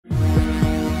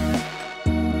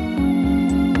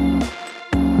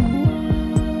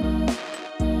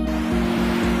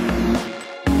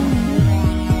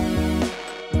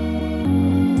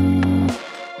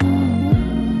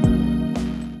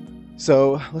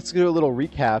So let's do a little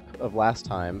recap of last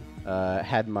time.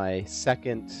 Had my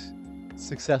second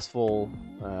successful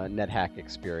NetHack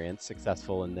experience.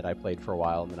 Successful in that I played for a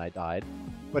while and then I died,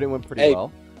 but it went pretty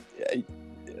well.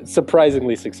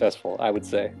 Surprisingly successful, I would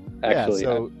say. Actually, Yeah,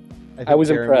 so I was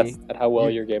Jeremy, impressed at how well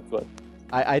your game went.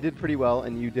 I did pretty well,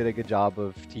 and you did a good job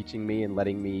of teaching me and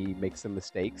letting me make some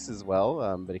mistakes as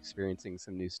well, but experiencing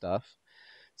some new stuff.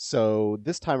 So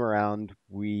this time around,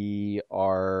 we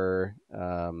are.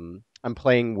 I'm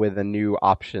playing with a new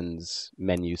options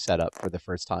menu setup for the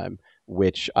first time,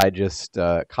 which I just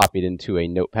copied into a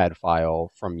notepad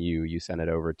file from you. You sent it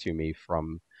over to me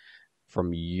from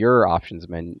your options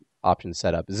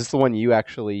setup. Is this the one you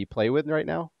actually play with right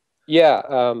now?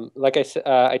 Yeah, like I said,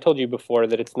 I told you before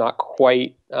that it's not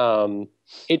quite.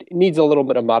 It needs a little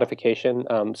bit of modification.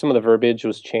 Some of the verbiage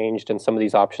was changed, and some of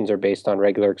these options are based on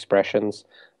regular expressions.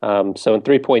 So in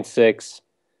 3.6,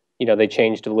 they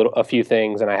changed a few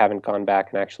things, and I haven't gone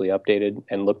back and actually updated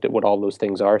and looked at what all those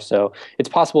things are. So it's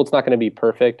possible it's not going to be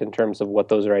perfect in terms of what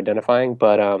those are identifying,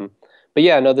 but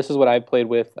yeah, no, this is what I played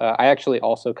with. I actually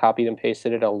also copied and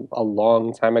pasted it a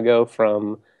long time ago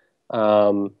from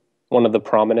one of the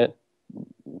prominent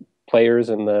players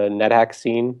in the NetHack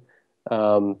scene.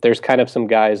 There's kind of some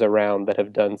guys around that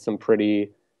have done some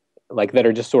pretty, like, that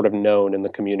are just sort of known in the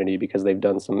community because they've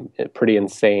done some pretty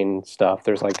insane stuff.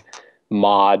 There's like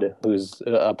Mod, who's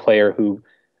a player who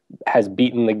has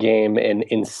beaten the game in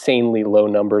insanely low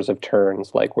numbers of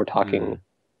turns. Like we're talking,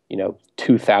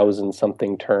 2,000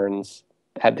 something turns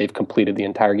had they've completed the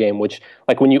entire game, which,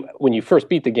 like, when you first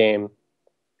beat the game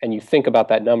and you think about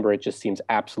that number, it just seems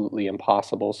absolutely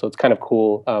impossible. So it's kind of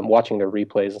cool watching their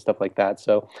replays and stuff like that.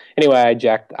 So anyway, I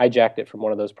jacked it from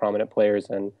one of those prominent players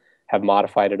and have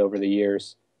modified it over the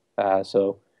years.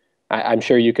 So I'm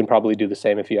sure you can probably do the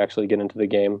same if you actually get into the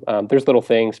game. There's little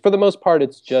things. For the most part,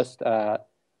 it's just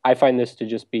I find this to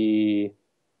just be,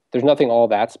 there's nothing all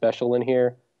that special in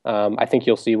here. I think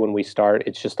you'll see when we start,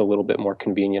 it's just a little bit more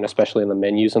convenient, especially in the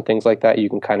menus and things like that.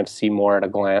 You can kind of see more at a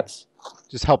glance.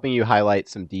 Just helping you highlight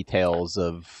some details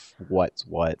of what's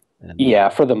what. Yeah,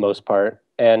 for the most part.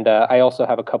 And I also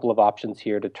have a couple of options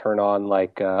here to turn on,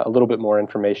 like a little bit more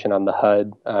information on the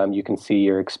HUD. You can see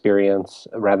your experience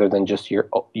rather than just your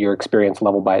experience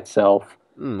level by itself.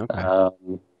 Okay.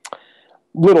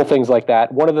 Little things like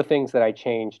that. One of the things that I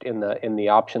changed in the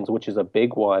options, which is a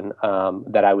big one,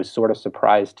 that I was sort of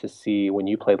surprised to see when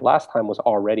you played last time was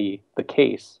already the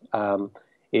case.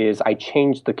 Is I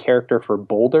changed the character for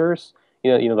boulders.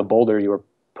 The boulder you were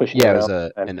pushing Yeah, it around.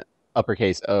 was an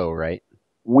uppercase O, right?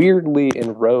 Weirdly,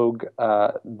 in Rogue,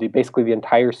 basically the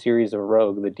entire series of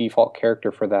Rogue, the default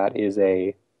character for that is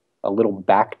a little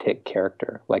backtick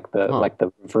character, like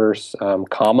the reverse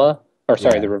comma, or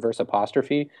sorry, Yeah. the reverse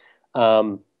apostrophe,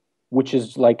 which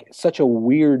is like such a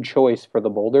weird choice for the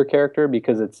boulder character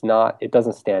because it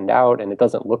doesn't stand out and it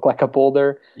doesn't look like a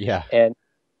boulder, Yeah. and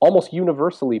almost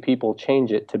universally people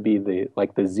change it to be the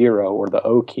zero or the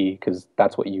O key because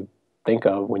that's what you think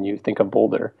of when you think of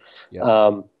boulder.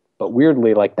 Yep. But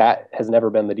weirdly, like, that has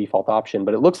never been the default option.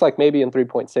 But it looks like maybe in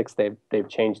 3.6 they've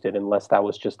changed it, unless that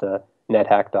was just a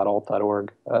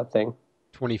nethack.alt.org thing.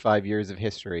 25 years of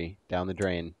history down the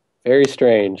drain. Very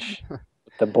strange.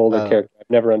 The boulder Uh, character, I've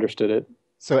never understood it.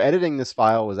 so editing this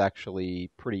file was actually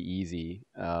pretty easy.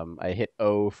 I hit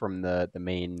O from the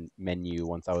main menu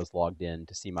once I was logged in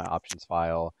to see my options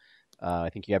file.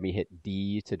 I think you had me hit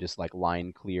D to just like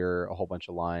line clear a whole bunch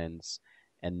of lines.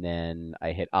 And then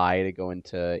I hit I to go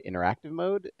into interactive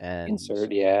mode and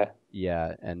Insert, yeah.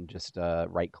 yeah, and just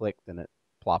right clicked and it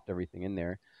plopped everything in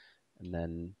there and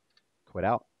then quit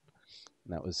out.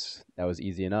 And that was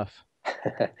easy enough.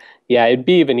 Yeah, it'd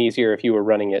be even easier if you were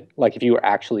running it, like if you were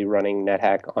actually running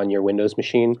NetHack on your Windows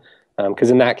machine, because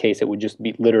in that case it would just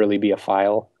literally be a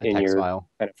file A in text your file.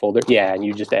 kind of folder. Yeah, and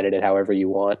you just edit it however you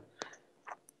want.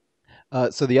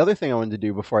 So the other thing I wanted to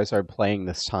do before I started playing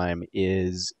this time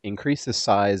is increase the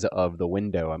size of the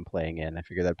window I'm playing in. I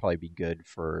figured that'd probably be good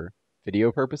for video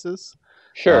purposes.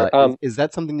 Sure. Is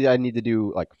that something that I need to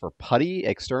do like for putty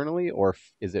externally, or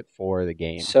is it for the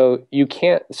game? So you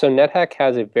can't. So NetHack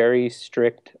has a very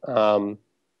strict,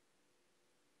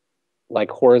 like,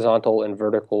 horizontal and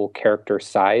vertical character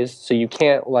size. So you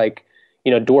can't, like,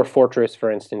 Dwarf Fortress,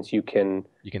 for instance, you can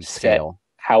You can set scale.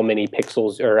 how many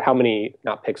pixels, or how many,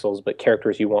 not pixels, but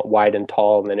characters you want wide and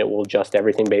tall, and then it will adjust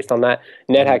everything based on that.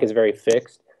 NetHack is very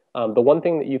fixed. The one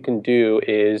thing that you can do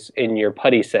is in your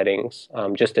putty settings,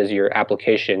 just as your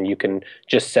application, you can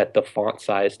just set the font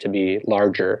size to be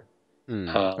larger. Um,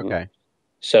 Okay.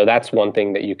 so that's one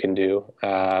thing that you can do.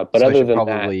 But So I other should than that,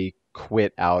 probably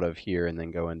quit out of here and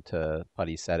then go into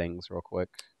putty settings real quick.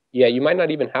 Yeah, you might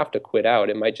not even have to quit out.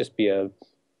 It might just be a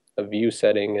view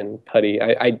setting and putty.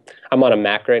 I'm on a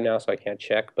Mac right now, so I can't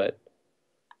check, but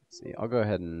Let's see. I'll go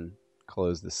ahead and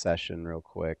close the session real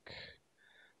quick.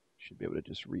 Should be able to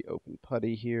just reopen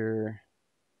putty here.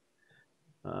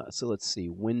 So let's see.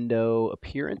 Window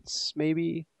appearance,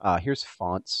 maybe. Here's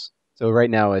fonts. So right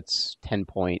now it's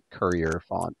 10-point Courier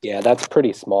font. yeah, that's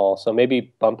pretty small. So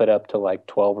maybe bump it up to like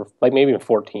 12 or like maybe even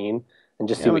 14 and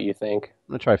just Yeah, see what you think.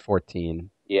 I'm gonna try 14.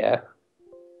 Yeah.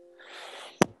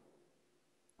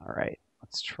 All right,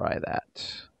 let's try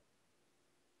that.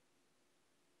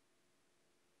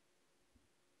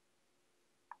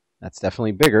 That's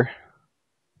definitely bigger.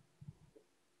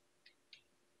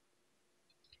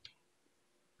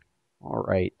 All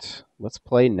right, let's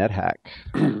play NetHack.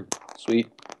 Sweet.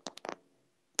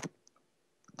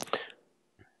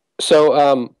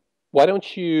 So, why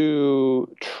don't you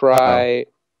Uh-oh. try?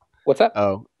 What's that?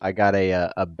 Oh, I got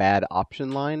a bad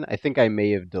option line. I think I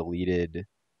may have deleted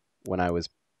when I was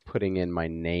putting in my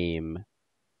name.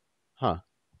 Huh.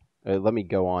 Let me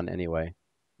go on anyway.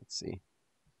 Let's see.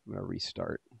 I'm gonna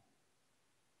restart.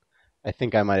 I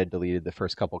think I might have deleted the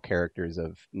first couple characters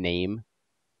of name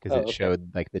because Oh, it okay.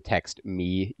 showed like the text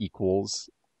me equals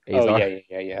Oh, Azar. yeah, yeah,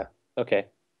 yeah, yeah. Okay.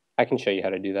 I can show you how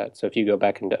to do that. So if you go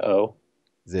back into O,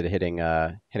 Is it hitting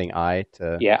I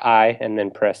to yeah, I, and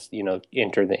then press,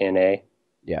 enter the NA,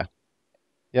 yeah.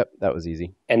 Yep, that was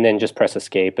easy. and then just press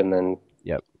escape and then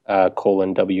Yep.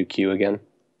 colon WQ again.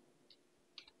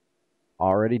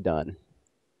 Already done.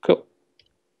 Cool.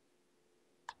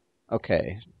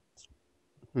 Okay.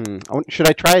 Should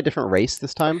I try a different race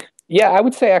this time? Yeah, I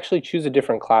would say actually choose a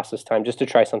different class this time just to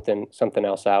try something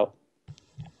else out.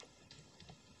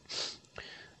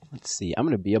 Let's see. I'm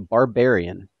going to be a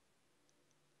barbarian.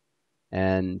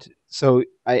 And so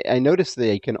I noticed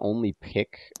that I can only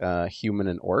pick human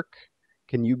and orc.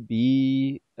 Can you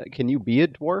be a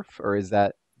dwarf, or is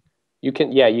that You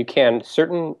can, yeah, you can.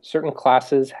 Certain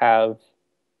classes have,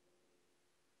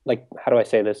 like, how do I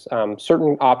say this?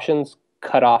 Certain options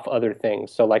cut off other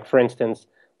things. So, like, for instance,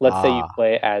 let's say you ah?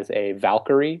 play as a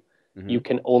Valkyrie, Hmm. you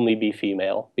can only be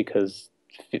female because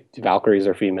Valkyries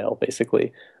are female,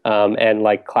 basically. And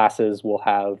like classes will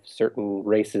have certain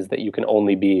races that you can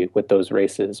only be with those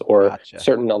races, or Gotcha.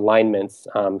 certain alignments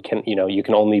you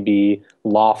can only be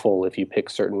lawful if you pick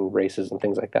certain races and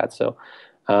things like that. So,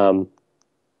 um,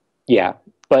 yeah,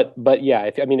 but yeah,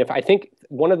 if I think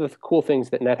one of the cool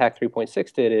things that NetHack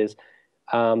 3.6 did is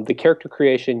the character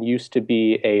creation used to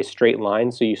be a straight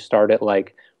line. So you start at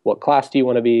like what class do you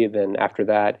want to be, then after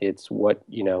that it's what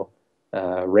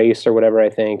race or whatever I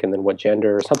think, and then what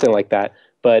gender or something like that.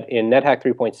 But in NetHack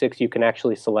 3.6, you can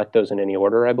actually select those in any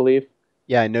order, I believe.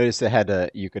 Yeah, I noticed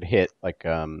you could hit like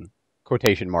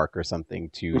quotation mark or something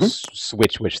to Mhm.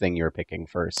 switch which thing you were picking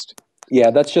first. Yeah,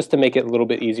 that's just to make it a little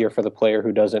bit easier for the player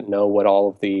who doesn't know what all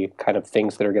of the kind of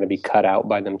things that are going to be cut out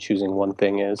by them choosing one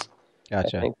thing is, I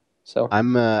Gotcha. think. So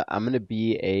I'm gonna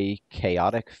be a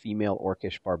chaotic female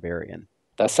orcish barbarian.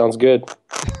 that sounds good.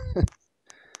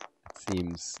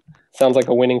 Seems Sounds like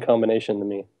a winning combination to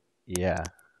me. yeah.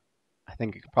 I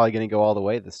think it's probably gonna go all the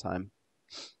way this time.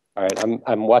 All right,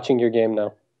 I'm watching your game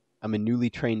now. I'm a newly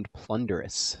trained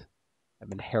plunderess. I've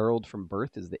been heralded from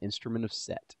birth as the instrument of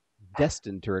Set,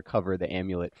 destined to recover the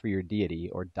amulet for your deity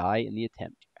or die in the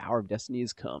attempt. Your hour of destiny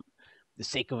has come. For the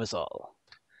sake of us all,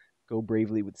 go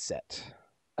bravely with Set.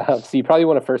 So you probably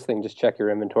want to first thing just check your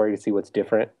inventory to see what's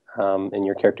different in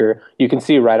your character. You can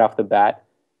see right off the bat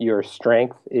your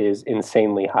strength is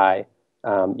insanely high.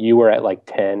 You were at like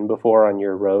 10 before on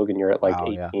your rogue, and you're at like Wow,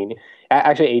 yeah. 18.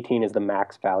 Actually, 18 is the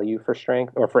max value for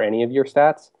strength or for any of your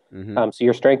stats. Mm-hmm. So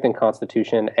your strength and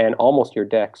constitution and almost your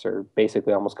dex are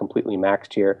basically almost completely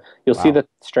maxed here. You'll see Wow. that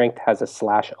strength has a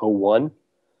 /01.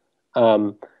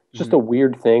 It's just Mm-hmm. a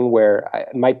weird thing where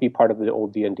it might be part of the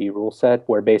old D&D rule set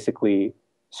where basically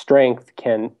strength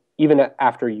can, even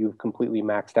after you've completely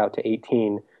maxed out to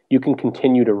 18, you can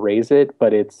continue to raise it,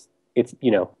 but it's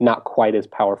not quite as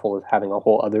powerful as having a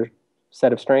whole other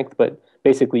set of strength. But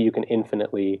basically, you can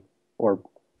infinitely, or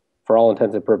for all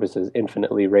intents and purposes,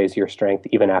 infinitely raise your strength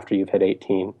even after you've hit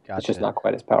 18. It's just Gotcha. not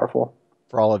quite as powerful.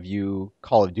 For all of you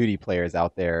Call of Duty players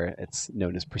out there, it's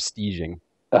known as prestiging.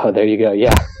 Oh, there you go.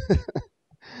 Yeah,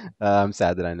 I'm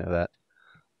sad that I know that.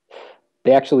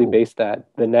 they actually Cool. based the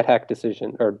NetHack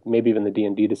decision, or maybe even the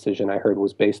D&D decision I heard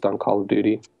was based on Call of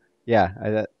Duty.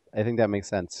 Yeah, I think that makes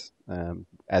sense.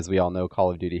 As we all know,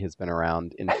 Call of Duty has been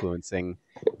around influencing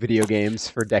video games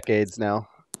for decades now.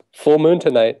 Full Moon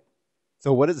tonight.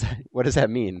 So what does that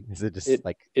mean? Is it just It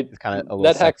like it it's kind of a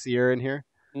little NetHack sexier in here?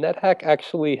 NetHack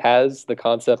actually has the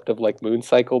concept of like moon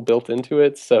cycle built into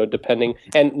it. So depending,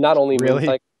 and not only moon Really?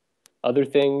 cycle. other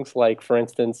things, like for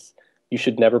instance, you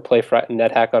should never play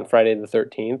NetHack on Friday the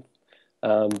 13th,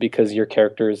 because your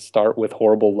characters start with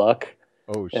horrible luck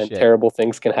Oh and shit. terrible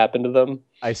things can happen to them.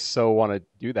 I so want to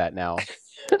do that now.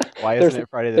 Why isn't There's it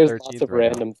Friday the there's lots 13th of right now?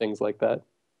 random things like that.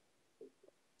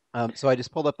 So I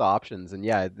just pulled up the options, and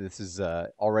yeah, this is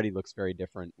already looks very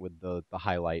different with the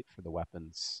highlight for the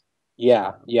weapons,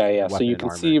 Yeah, yeah, yeah. So weapon you and can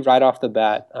see armor. right off the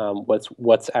bat,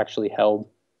 what's actually held,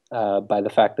 by the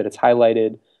fact that it's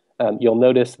highlighted. You'll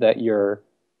notice that your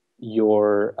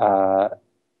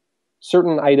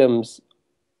certain items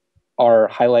are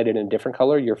highlighted in a different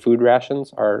color. Your food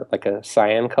rations are like a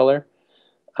cyan color.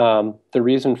 The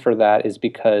reason for that is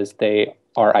because they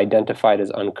are identified as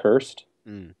uncursed.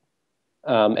 Mm,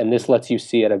 And this lets you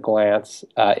see at a glance.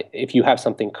 If you have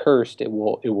something cursed, it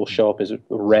will mm. show up as It's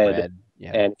red, red.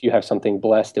 Yeah. and if you have something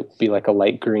blessed, it will be like a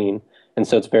light green. And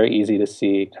so it's very easy to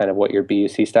see kind of what your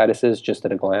BUC status is just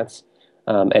at a glance.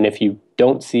 And if you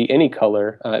don't see any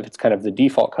color, if it's kind of the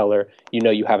default color,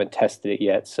 you haven't tested it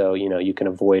yet. So you can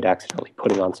avoid accidentally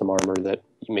putting on some armor that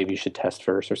maybe you should test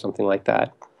first or something like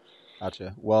that.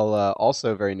 Gotcha. Well,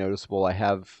 also very noticeable, I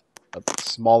have a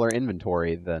smaller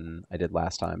inventory than I did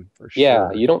last time, for Yeah,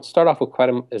 sure. you don't start off with quite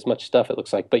as much stuff, it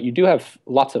looks like, but you do have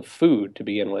lots of food to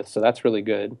begin with, so that's really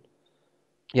good.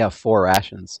 Yeah, 4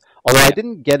 rations. Although I Yeah.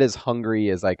 didn't get as hungry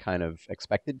as I kind of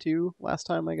expected to last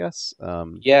time, I guess.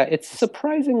 Yeah, it Just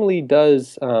surprisingly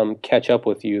does catch up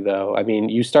with you, though. I mean,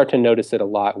 you start to notice it a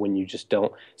lot when you just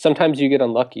don't. Sometimes you get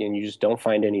unlucky and you just don't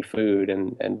find any food,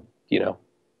 and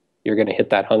you're going to hit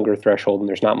that hunger threshold, and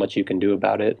there's not much you can do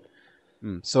about it.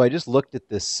 So I just looked at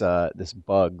this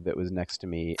bug that was next to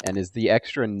me, and is the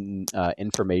extra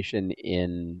information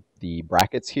in the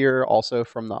brackets here also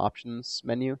from the options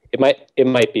menu? It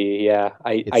might be, yeah.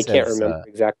 I It I can't says remember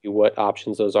exactly what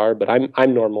options those are, but I'm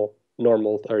normal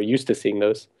or used to seeing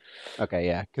those. okay,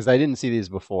 yeah, because I didn't see these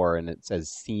before, and it says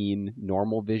scene,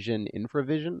 normal vision,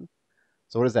 infravision.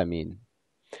 So what does that mean?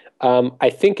 I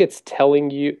think it's telling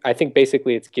you. I think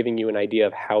basically it's giving you an idea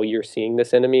of how you're seeing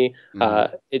this enemy. Hmm.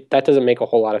 That doesn't make a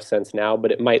whole lot of sense now,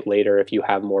 but it might later if you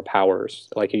have more powers.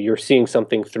 Like if you're seeing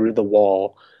something through the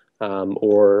wall,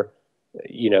 or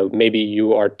maybe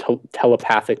you are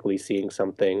telepathically seeing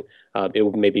something. It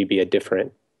will maybe be a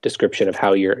different description of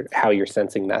how you're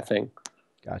sensing that thing.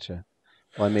 Gotcha.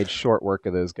 Well, I made short work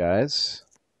of those guys.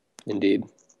 Indeed.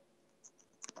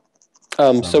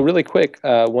 So Some. really quick,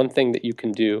 one thing that you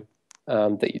can do,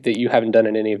 that you haven't done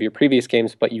in any of your previous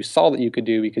games, but you saw that you could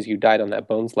do because you died on that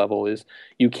bones level, is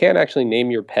you can actually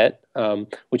name your pet,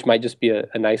 which might just be a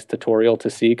nice tutorial to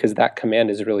see because that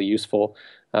command is really useful.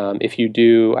 If you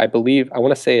do, I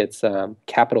want to say it's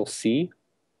capital C.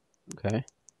 Okay.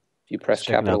 If you press Just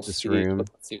checking capital out this C, room.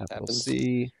 let's see what Capital happens.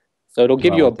 C. So it'll What do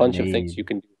give I you a want to bunch of things you name?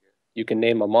 can do here. You can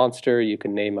name a monster, you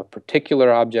can name a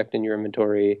particular object in your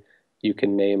inventory, you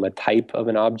can name a type of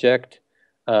an object.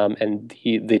 And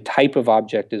the type of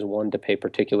object is one to pay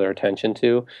particular attention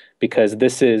to because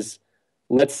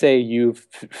let's say you've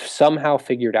somehow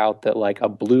figured out that like a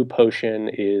blue potion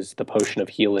is the potion of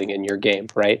healing in your game,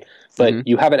 right? Hmm. But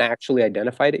you haven't actually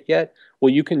identified it yet. Well,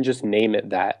 you can just name it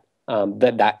that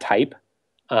type,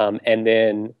 and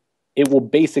then it will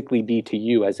basically be to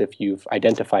you as if you've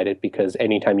identified it because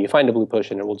anytime you find a blue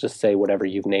potion, it will just say whatever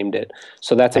you've named it.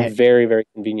 So that's a I very, very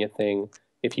convenient thing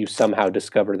if you somehow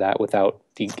discover that without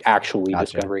actually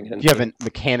gotcha. discovering it in If the you game. haven't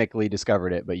mechanically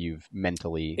discovered it, but you've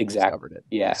mentally discovered Exactly. it,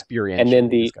 Yeah. And then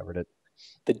experientially the discovered it.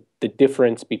 the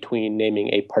difference between naming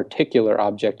a particular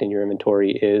object in your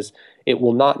inventory is it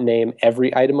will not name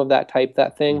every item of that type,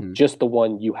 that thing, Hmm. just the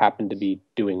one you happen to be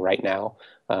doing right now.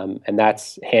 And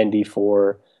that's handy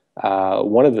for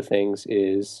one of the things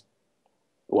is,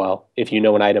 well, if you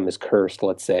know an item is cursed,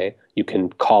 let's say, you can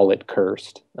call it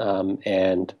cursed.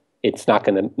 And it's not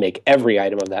going to make every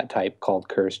item of that type called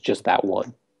cursed, just that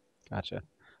one, Gotcha.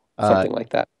 Uh, something like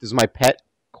that. does my pet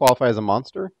qualify as a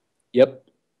monster? Yep.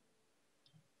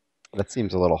 That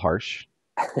seems a little harsh.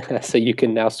 So you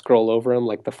can now scroll over them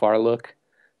like the far look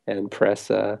and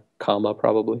press comma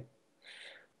probably.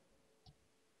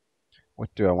 What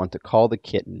do I want to call the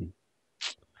kitten?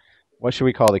 What should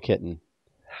we call the kitten?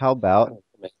 How about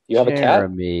You have a cat?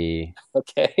 Jeremy?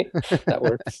 Okay, that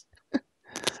works.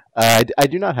 I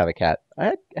do not have a cat.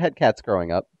 I had cats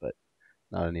growing up, but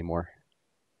not anymore.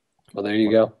 Well, there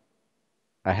you go.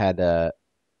 I had a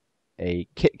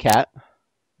Kit Kat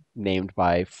named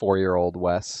by 4-year-old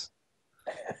Wes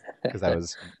because I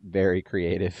was very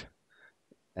creative,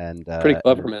 and Pretty uh,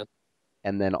 clever, man.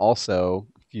 and then also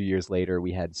a few years later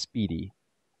we had Speedy,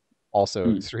 also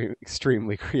Hmm.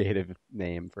 extremely creative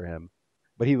name for him,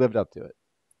 but he lived up to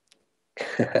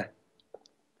it.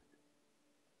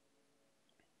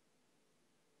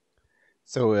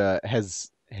 So has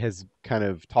kind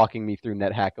of talking me through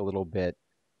NetHack a little bit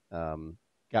um,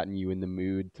 gotten you in the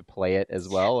mood to play it as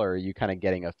well, or are you kind of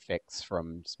getting a fix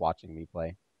from just watching me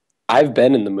play? I've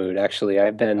been in the mood actually.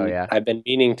 Oh yeah. I've been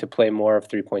meaning to play more of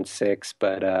 3.6,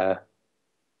 but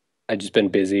I've just been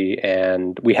busy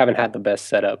and we haven't had the best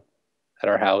setup at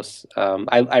our house.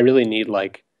 I really need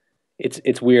like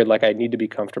it's weird. Like I need to be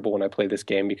comfortable when I play this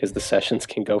game because the sessions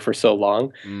can go for so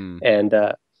long, Mm. and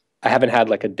I haven't had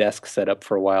like a desk set up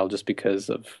for a while just because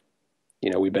of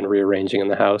we've been rearranging in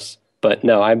the house. But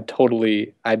no, I've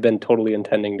been totally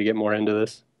intending to get more into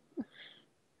this.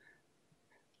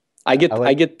 I I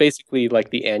like. get basically like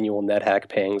the annual NetHack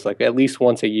pings, like at least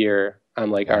once a year.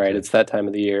 I'm like, all right, Gotcha. it's that time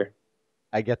of the year.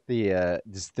 I get the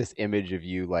just this image of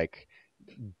you like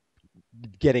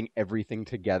getting everything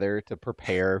together to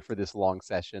prepare for this long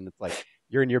session. It's like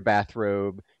you're in your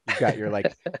bathrobe, you've got your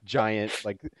like giant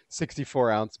like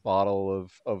 64-ounce bottle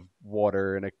of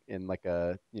water in like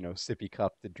a sippy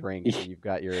cup to drink, and you've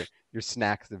got your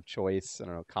snacks of choice. I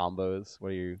don't know, combos. What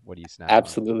do you snack on?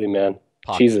 Absolutely, man.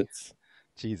 Pocky, Cheez-Its.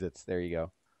 Cheez-Its. There you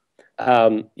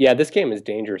go. Yeah, this game is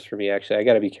dangerous for me actually. I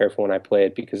got to be careful when I play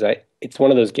it because I it's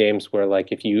one of those games where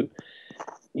like if you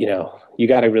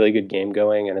got a really good game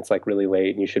going and it's like really late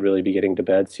and you should really be getting to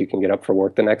bed so you can get up for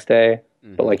work the next day,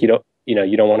 but Hmm. like you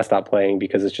don't want to stop playing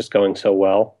because it's just going so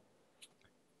well.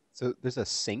 So there's a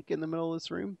sink in the middle of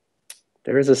this room.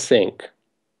 There is a sink.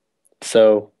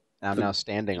 So I'm the now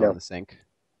standing you on know, the sink.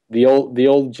 the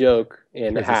old joke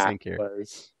in There's a Hack sink here.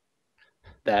 was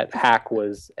that Hack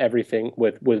was everything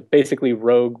with basically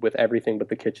Rogue with everything but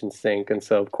the kitchen sink, and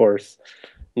so of course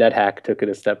NetHack took it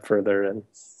a step further and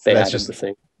So they added the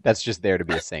sink. that's just there to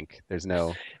be a sink. There's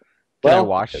no. Well,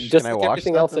 Can just I like wash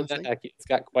everything stuff else in in the sink? NetHack, it's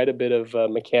got quite a bit of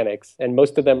mechanics, and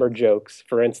most of them are jokes.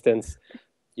 For instance,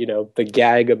 the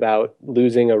gag about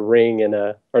losing a ring in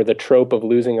a, or the trope of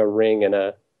losing a ring in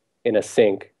a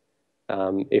sink.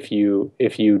 If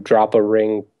you drop a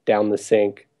ring down the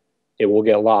sink, it will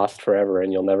get lost forever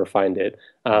and you'll never find it.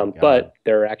 Oh God. But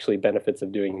there are actually benefits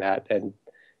of doing that, and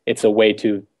it's a way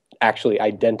to actually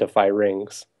identify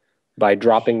rings by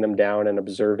dropping them down and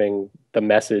observing the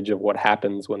message of what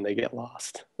happens when they get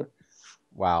lost.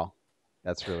 Wow.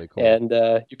 That's really cool. And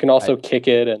you can I also kick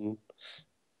it and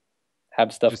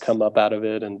have stuff just come up out of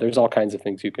it, and there's all kinds of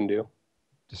things you can do.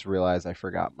 just realized I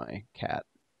forgot my cat.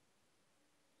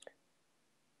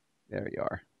 There you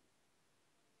are.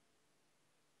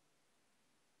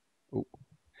 Ooh.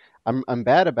 I'm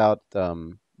bad about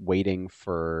waiting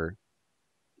for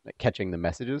like, catching the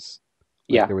messages.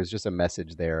 Like Yeah. there was just a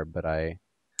message there, but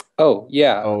Oh,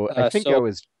 yeah. I think So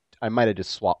I might have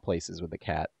just swapped places with the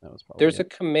cat. That was probably there's a it.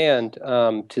 command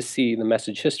to see the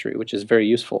message history, which is very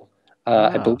useful.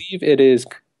 I Ah, believe it is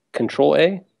Control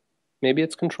A. Maybe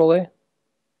it's Control A,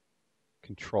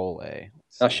 Control A.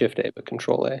 Let's not see. Shift A, but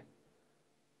Control A.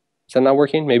 Is that not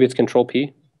working? Maybe it's Control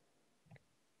P.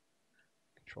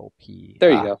 Control P.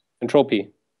 There you Ah, go. Control P.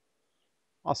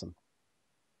 awesome.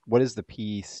 What does the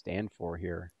P stand for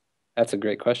here? That's a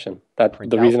great question. That Print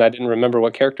the out? reason I didn't remember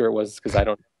what character it was because I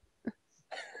don't.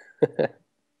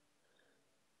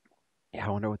 Yeah, I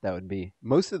wonder what that would be.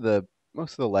 Most of the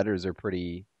letters are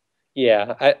pretty,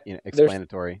 Yeah, I there's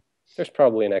explanatory. there's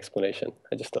probably an explanation.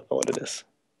 I just don't know what it is.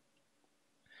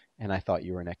 And I thought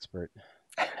you were an expert.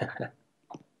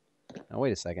 Now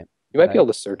wait a second. You might be able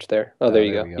to search there. Oh, there Oh,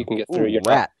 you there go. we You go. can get through. Ooh, You're not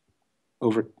rat.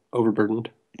 overburdened.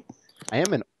 I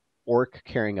am an orc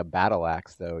carrying a battle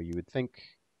axe, though. You would think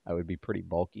I would be pretty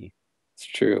bulky. It's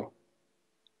true.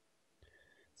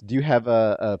 Do you have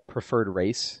a preferred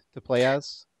race to play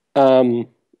as, Um,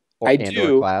 or I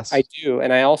class? do,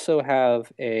 and I also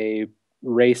have a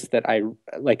race that I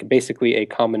like, basically a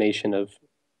combination of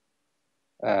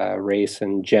race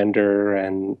and gender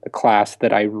and a class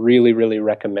that I really, really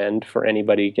recommend for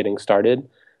anybody getting started.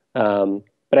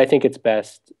 But I think it's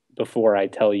best before I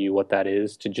tell you what that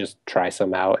is to just try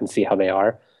some out and see how they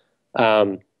are.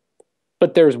 Um,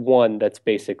 but there's one that's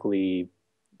basically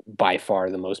by far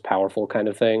the most powerful kind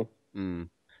of thing. Mm.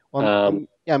 Well, Um,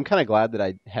 yeah, I'm kind of glad that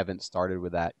I haven't started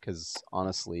with that because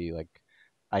honestly, like,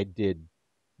 I did,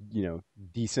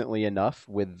 decently enough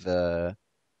with the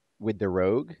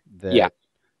rogue yeah, that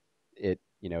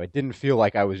it didn't feel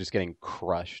like I was just getting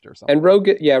crushed or and something.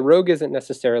 Rogue isn't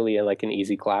necessarily like an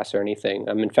easy class or anything.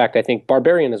 In fact, I think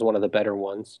Barbarian is one of the better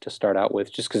ones to start out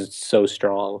with, just because it's so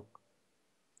strong,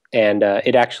 and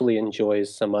it actually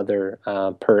enjoys some other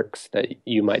perks that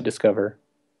you might discover.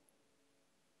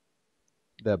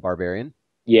 The barbarian.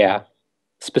 Yeah,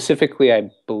 specifically, I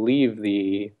believe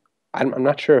I'm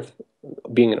not sure if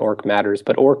being an orc matters,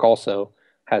 but orc also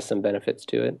has some benefits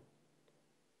to it.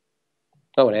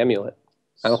 Oh, an amulet.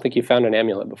 I don't think you found an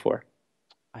amulet before.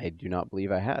 I do not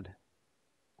believe I had.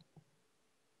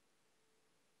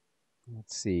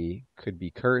 Let's see. Could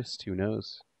be cursed. Who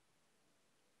knows?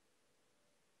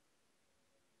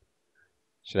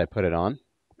 Should I put it on?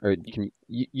 Or can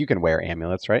you can wear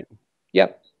amulets, right?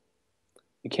 Yep,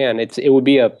 you can. It would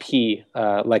be a P,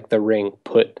 like the ring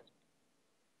put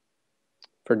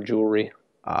for jewelry.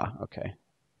 Ah, okay.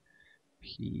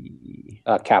 P.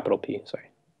 Capital P, sorry.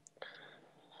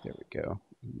 There we go.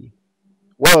 E.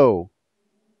 Whoa!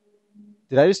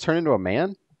 Did I just turn into a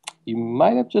man? You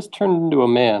might have just turned into a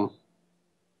man.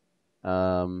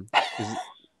 Is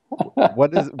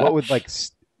what would like?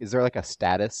 Is there like a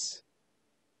status?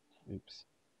 Oops.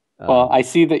 Well, I Um,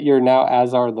 see that you're now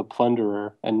Azar the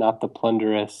Plunderer and not the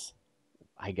Plunderess.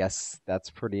 I guess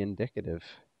that's pretty indicative.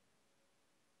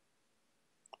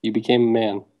 You became a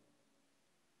man.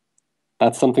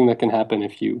 That's something that can happen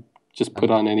if you just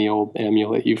put I'm on any old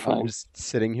amulet you I'm find. just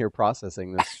sitting here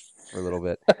processing this for a little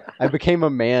bit. I became a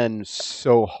man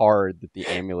so hard that the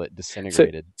amulet So,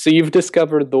 disintegrated. so you've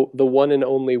discovered the one and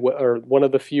only or one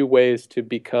of the few ways to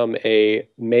become a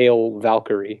male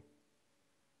Valkyrie.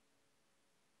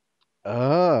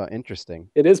 Oh, interesting.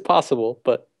 It is possible,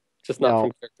 but just not from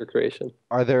Now, character creation.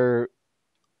 are there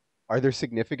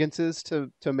significances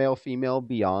to male female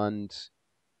beyond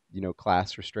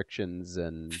class restrictions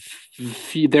and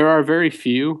There are very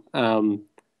few.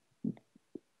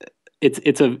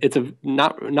 It's a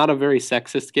not a very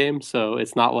sexist game, so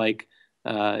it's not like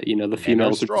the men are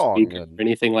females are just weak strong or and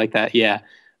anything like that. Yeah,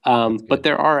 that's but good.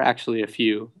 there are actually a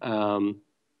few.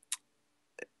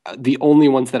 The only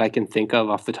ones that I can think of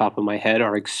off the top of my head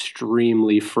are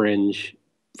extremely fringe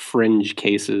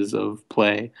cases of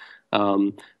play.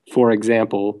 Um, for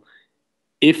example,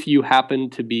 if you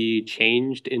happen to be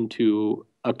changed into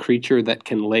a creature that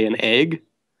can lay an egg,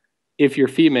 if you're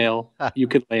female, you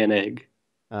could lay an egg.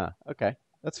 Okay.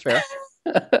 That's fair.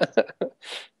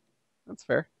 That's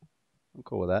fair. I'm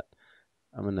cool with that.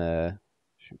 I'm gonna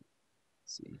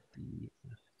see.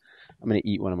 I'm gonna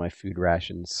eat one of my food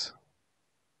rations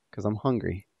because I'm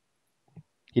hungry.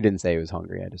 He didn't say he was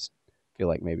hungry. I just feel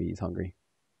like maybe he's hungry.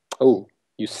 Oh,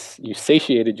 you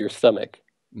satiated your stomach,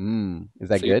 Is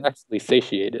that so you're good? actually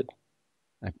satiated.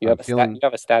 You I'm have a you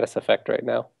have a status effect right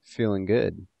now. feeling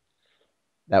good.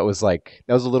 That was a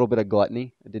little bit of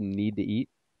gluttony. I didn't need to eat,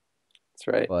 That's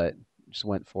right. but just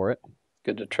went for it.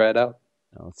 Good to try it out.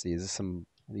 Now, let's see. Is this some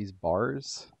are these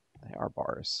bars? They are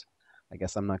bars. I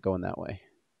guess I'm not going that way.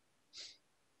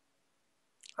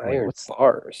 Wait, Iron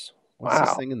bars. what's this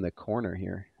Wow. thing in the corner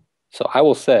here? So I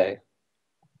will say,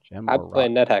 Gem I've or been rock?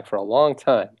 playing NetHack for a long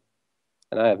time,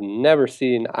 and I have never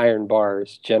seen iron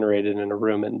bars generated in a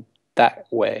room in that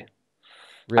way.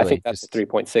 I think Really? that's a Just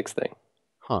 3.6 thing.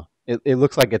 huh? It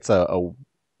looks like it's a.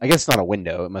 I guess it's not a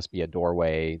window. It must be a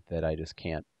doorway that I just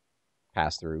can't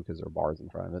pass through because there are bars in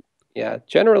front of it. Yeah,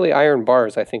 generally iron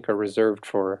bars I think are reserved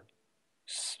for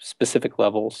specific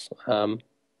levels.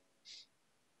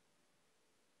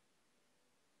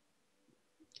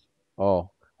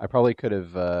 Oh, I probably could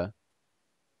have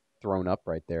thrown up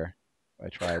right there. If I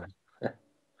tried.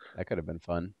 That could have been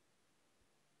fun.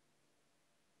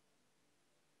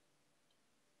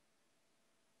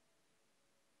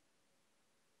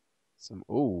 Some.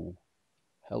 Ooh,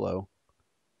 hello.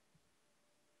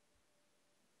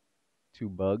 Two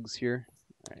bugs here.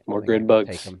 All right, I More think I grid can take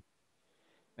bugs. them.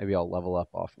 Maybe I'll level up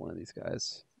off one of these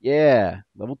guys. Yeah,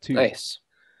 level 2. Nice.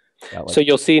 Got So like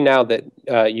you'll see now that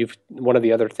you've one of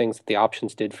the other things that the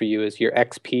options did for you is your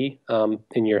XP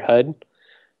in your HUD.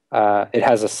 It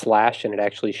has a slash and it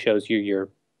actually shows you your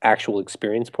actual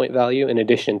experience point value in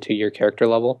addition to your character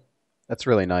level. that's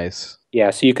really nice. Yeah,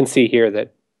 so you can see here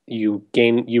that you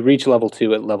reach level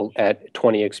 2 at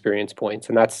 20 experience points,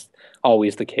 and that's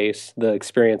always the case. The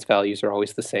experience values are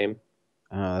always the same.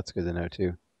 That's good to know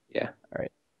too. Yeah. All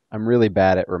right, I'm really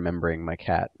bad at remembering my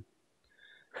cat.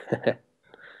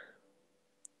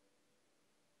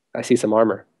 I see some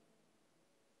armor.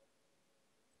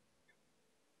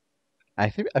 I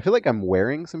feel like I'm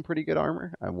wearing some pretty good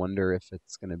armor. I wonder if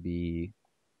it's gonna be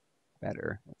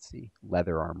better. Let's see,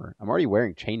 leather armor. I'm already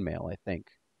wearing chainmail. I think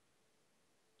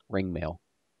ring mail.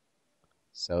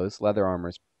 So this leather armor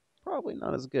is probably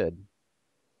not as good.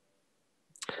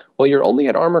 Well, you're only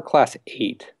at armor class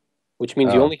 8, which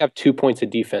means you Oh, only have 2 points of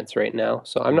defense right now.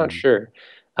 So I'm not hmm. sure.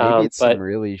 Maybe it's some But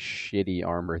really shitty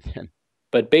armor then.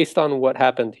 based on what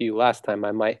happened to you last time,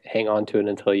 I might hang on to it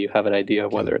until you have an idea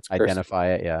of whether Can it's cursed. identify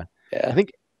it. Yeah, I Yeah.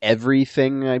 think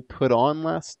everything I put on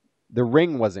the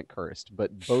ring wasn't cursed,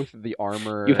 but both of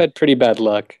You had pretty bad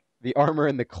luck. the armor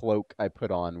and the cloak I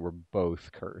put on were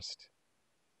both cursed.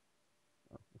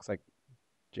 Looks like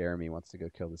Jeremy wants to go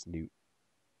kill this newt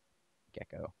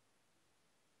gecko.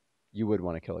 You would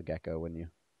want to kill a gecko, wouldn't you?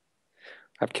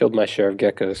 I've killed my share of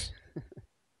geckos.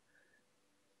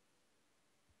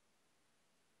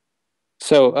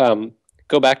 So,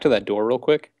 go back to that door real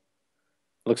quick.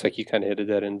 Looks like you kind of hit a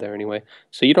dead end there anyway.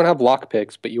 So you don't have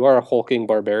lockpicks, but you are a hulking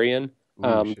barbarian.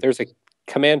 Ooh, should There's a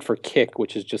command for kick,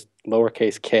 which is just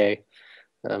lowercase k.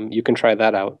 You can try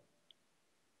that out.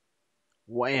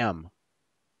 wham.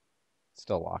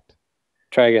 Still locked.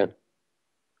 Try again.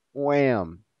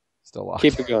 Wham. Still locked.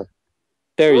 Keep it going.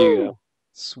 There you Woo! go.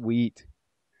 Sweet.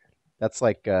 That's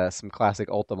like some classic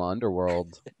Ultima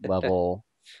Underworld level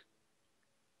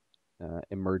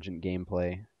emergent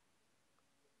gameplay.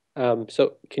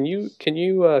 So can you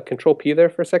control P there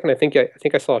for a second? I think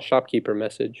I saw a shopkeeper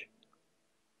message.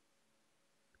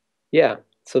 Yeah.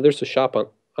 So there's a shop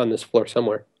on this floor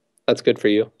somewhere. That's good for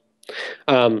you.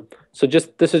 So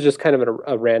just this is just kind of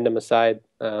a random aside,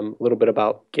 a little bit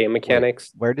about game Wait,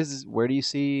 mechanics. where do you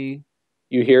see?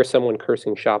 You hear someone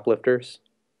cursing shoplifters.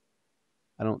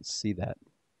 I don't see that.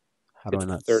 How do I It's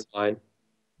the not? third line in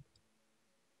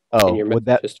Oh, your would message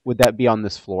that history. would that be on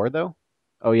this floor though?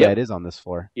 Oh yeah, it Yep. is on this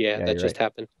floor. Yeah, Yeah, that you're just right.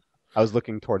 happened. I was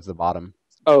looking towards the bottom.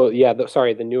 Oh yeah,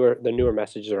 sorry, the newer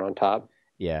messages are on top.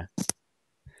 Yeah,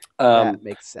 that Um,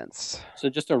 makes sense. so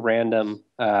just a random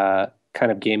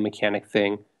kind of game mechanic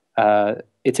thing.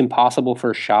 It's impossible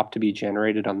for a shop to be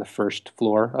generated on the first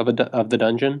floor of the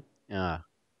dungeon. Ah,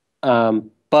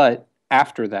 But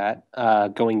after that,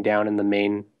 going down in the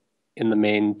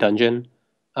main dungeon,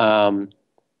 um,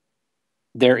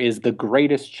 there is the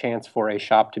greatest chance for a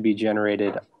shop to be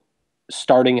generated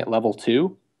starting at level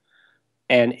 2,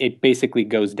 and it basically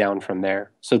goes down from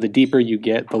there. So the deeper you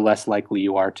get, the less likely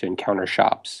you are to encounter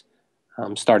shops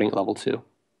starting at level 2,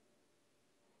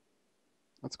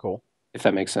 that's cool. if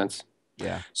that makes sense.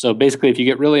 Yeah. So basically, if you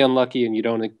get really unlucky and you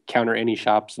don't encounter any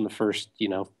shops in the first,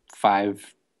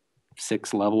 5,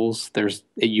 6 levels,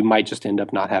 you might just end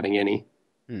up not having any.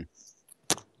 Hmm.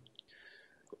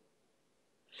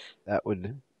 That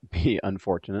would be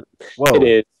unfortunate. It Whoa,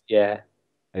 is, yeah.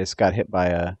 I just got hit by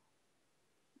a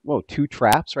two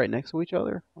traps right next to each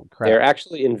other. Oh They're crap.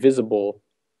 actually invisible.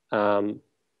 Um,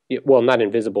 well, not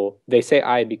invisible. They say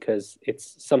I because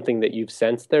it's something that you've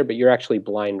sensed there, but you're actually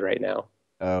blind right now.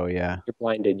 Oh yeah. You're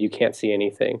blinded. You can't see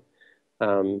anything.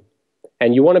 Um,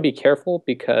 and you want to be careful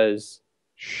because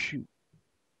Shoot.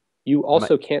 you Am I?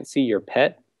 also can't see your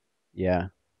pet. Yeah.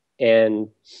 And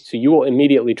so you will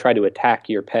immediately try to attack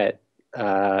your pet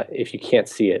if you can't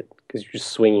see it because you're just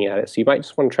swinging at it. So you might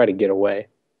just want to try to get away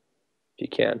if you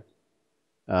can.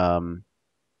 Um.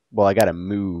 Well, I got to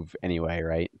move anyway,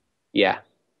 right? Yeah.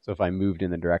 So if I moved in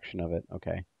the direction of it,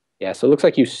 okay. Yeah. So it looks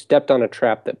like you stepped on a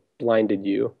trap that blinded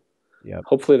you. Yep.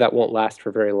 Hopefully that won't last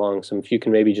for very long. So if you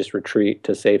can maybe just retreat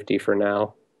to safety for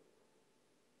now.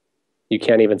 You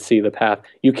can't even see the path.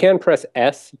 You can press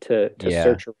S to Yeah.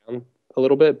 search around a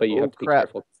little bit, but you Oh have to be crap.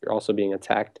 careful because you're also being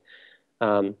attacked.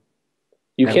 Um,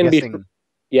 you I'm can be, guessing.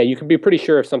 yeah, you can be pretty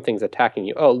sure if something's attacking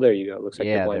you. Oh, there you go. It looks like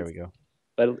you're Yeah. There blind. we go.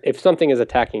 But if something is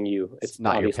attacking you, It's it's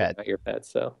not your obviously pet. not your pet.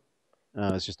 So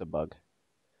It's just a bug.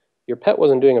 your cat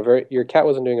wasn't doing a very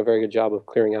good job of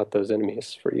clearing out those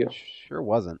enemies for you. Sure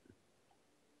wasn't.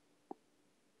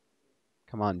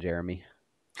 Come on, Jeremy.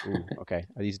 Ooh. Okay.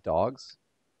 Are these dogs?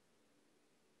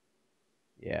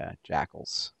 Yeah.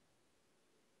 Jackals.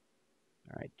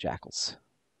 All right. Jackals.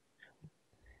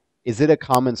 Is it a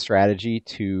common strategy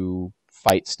to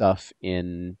fight stuff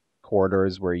in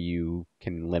corridors where you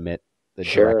can limit the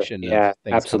Sure. direction of Yeah,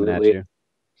 things coming at absolutely. you?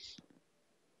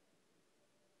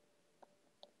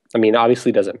 I mean,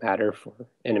 obviously, it doesn't matter for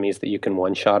enemies that you can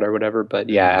one shot or whatever, but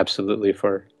yeah, Mm. absolutely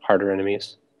for harder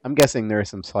enemies. I'm guessing there are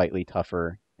some slightly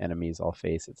tougher enemies I'll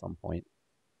face at some point,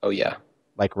 Oh yeah.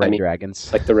 like I red mean,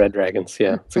 dragons. like the red dragons.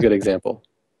 Yeah, it's a good example.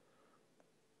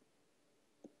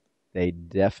 They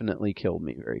definitely killed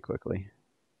me very quickly.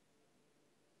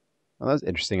 Well, that was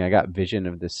interesting. I got vision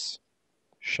of this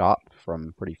shop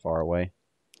from pretty far away.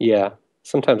 Yeah,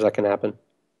 sometimes that can happen.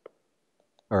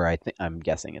 Or I'm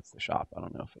guessing it's the shop. I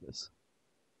don't know if it is.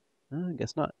 I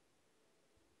guess not.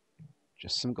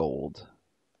 Just some gold.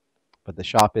 But the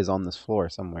shop is on this floor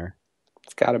somewhere.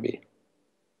 It's got to be.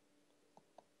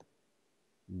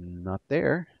 Not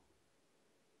there.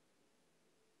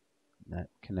 That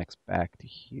connects back to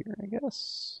here, I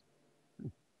guess.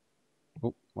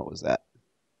 Oh, what was that?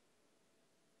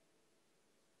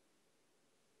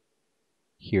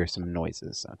 Hear some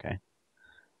noises. Okay.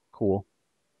 Cool.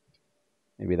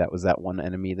 Maybe that was that one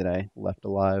enemy that I left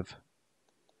alive.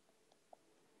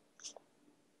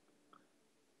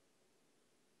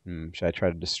 Should I try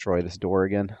to destroy this door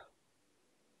again?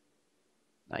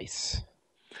 Nice.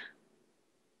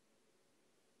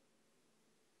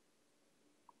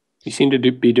 You seem to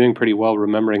be doing pretty well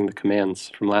remembering the commands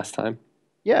from last time.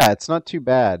 Yeah, it's not too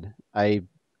bad. I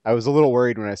was a little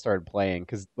worried when I started playing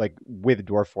because, like, with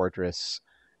Dwarf Fortress,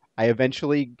 I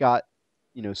eventually got,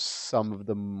 some of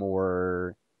the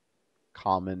more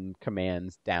common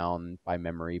commands down by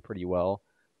memory pretty well.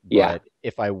 Yeah, But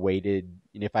if I waited,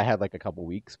 if I had like a couple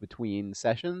weeks between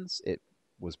sessions, it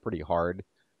was pretty hard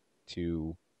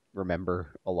to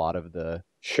remember a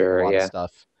sure, lot of yeah.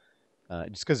 stuff,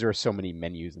 just because there are so many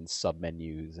menus and sub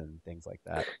menus and things like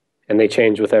that. And they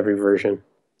change with every version.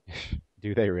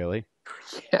 Do they really?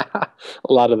 Yeah,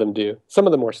 a lot of them do. Some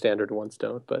of the more standard ones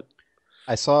don't, but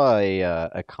I saw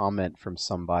a comment from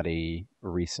somebody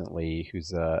recently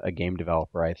who's a game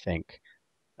developer, I think,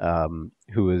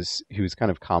 who was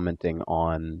kind of commenting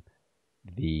on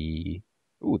the.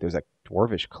 Ooh, there's a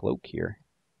dwarvish cloak here.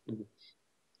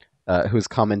 Who was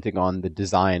commenting on the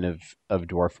design of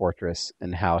Dwarf Fortress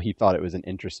and how he thought it was an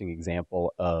interesting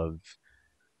example of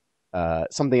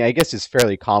something I guess is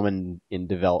fairly common in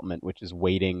development, which is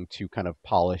waiting to kind of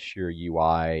polish your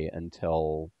UI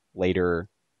until you're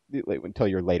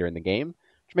later in the game,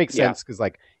 which makes yeah, sense because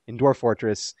like in Dwarf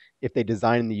Fortress, if they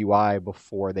designed the UI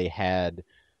before they had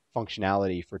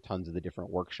functionality for tons of the different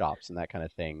workshops and that kind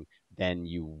of thing, then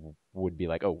you would be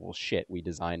like, oh well, shit, we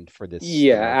designed for this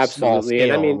yeah, small absolutely.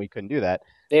 And I scale and mean, we couldn't do that.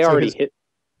 they So already his hit.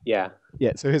 Yeah,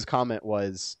 yeah, so his comment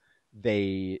was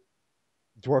they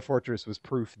Dwarf Fortress was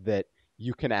proof that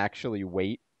you can actually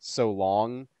wait so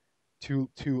long, too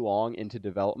long into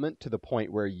development to the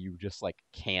point where you just like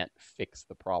can't fix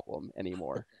the problem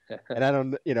anymore. And I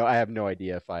don't, I have no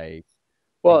idea if I think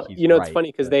well, he's it's right,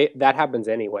 funny because but that happens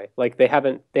anyway. Like they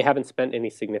haven't spent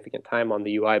any significant time on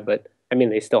the UI, but I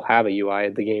mean they still have a UI.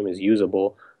 The game is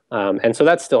usable, and so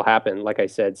that still happened. Like I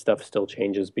said, stuff still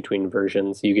changes between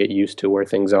versions. You get used to where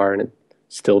things are, and it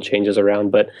still changes around.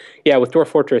 But yeah, with Dwarf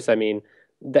Fortress, I mean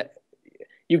that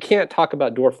you can't talk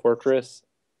about Dwarf Fortress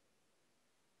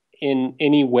in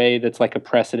any way that's like a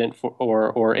precedent for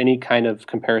or any kind of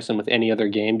comparison with any other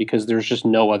game because there's just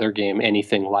no other game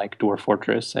anything like Dwarf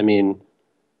Fortress. I mean,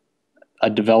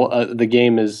 the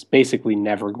game is basically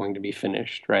never going to be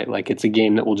finished, right? Like it's a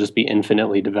game that will just be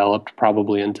infinitely developed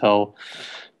probably until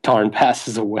Tarn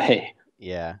passes away.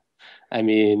 yeah, I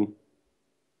mean,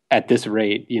 at this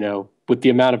rate, with the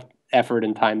amount of effort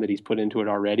and time that he's put into it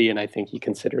already, and I think he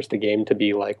considers the game to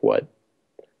be like what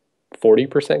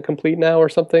 40% complete now or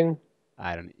something.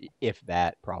 I don't, if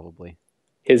that probably.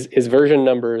 His version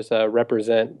numbers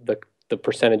represent the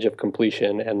percentage of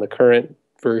completion, and the current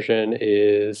version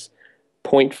is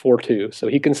 0.42. So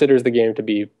he considers the game to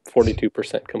be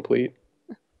 42% complete.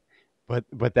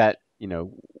 But that,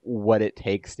 what it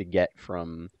takes to get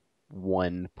from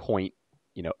one point,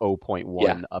 zero point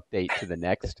Yeah, 0.1 update to the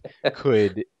next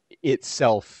could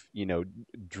itself,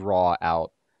 draw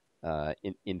out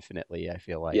infinitely, I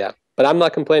feel yeah. like. But I'm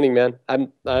not complaining, man.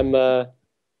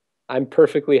 I'm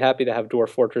perfectly happy to have Dwarf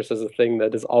Fortress as a thing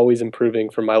that is always improving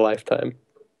for my lifetime.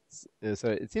 So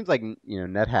it seems like,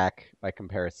 NetHack by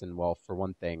comparison, well, for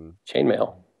one thing,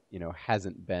 Chainmail.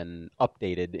 hasn't been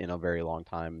updated in a very long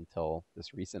time until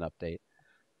this recent update.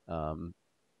 Um,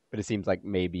 but it seems like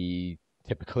maybe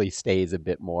typically stays a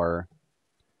bit more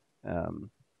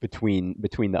between the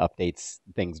updates,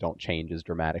 things don't change as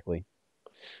dramatically.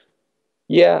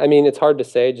 Yeah, I mean, it's hard to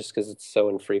say just because it's so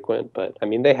infrequent, but I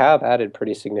mean, they have added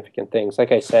pretty significant things.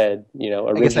 Like I said, I guess I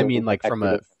originally mean like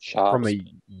connected with from shops. a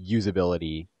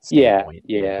usability Yeah, standpoint,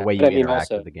 the yeah. way But you I mean, interact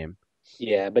also, with the game.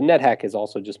 yeah, but NetHack is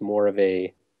also just more of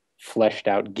a fleshed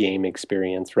out game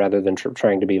experience rather than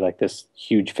trying to be like this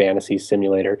huge fantasy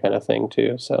simulator kind of thing,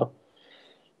 too. So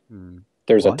Hmm.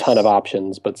 there's a ton of Plus,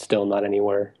 options, but still not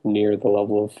anywhere near the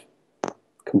level of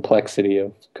complexity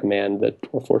of command that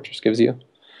Dwarf Fortress gives you.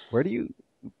 where do you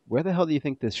where the hell do you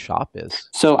think this shop is?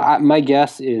 So my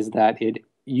guess is that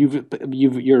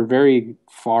you're very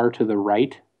far to the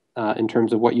right in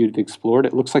terms of what you've explored.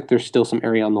 It looks like there's still some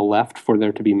area on the left for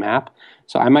there to be map.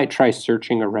 So I might try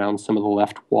searching around some of the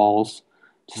left walls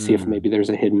to see if Hmm. maybe there's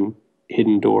a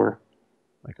hidden door.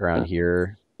 Like around Uh,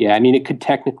 here. yeah, I mean it could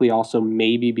technically also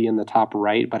maybe be in the top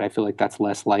right, but I feel like that's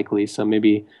less likely. So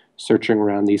maybe searching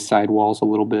around these side walls a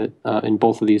little bit in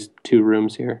both of these two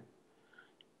rooms here.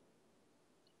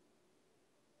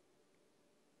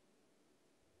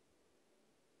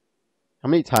 How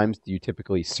many times do you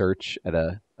typically search at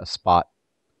a spot?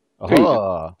 Pretty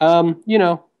Oh,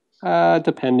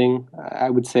 depending, I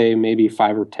would say maybe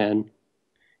 5 or 10.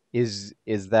 is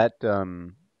that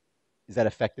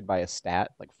affected by a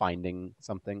stat, like finding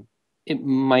something? It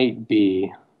might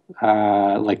be.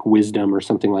 like wisdom or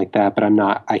something like that. But I'm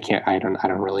not. I can't. I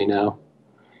don't really know.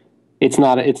 It's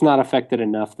not affected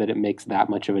enough that it makes that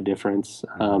much of a difference.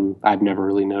 I've never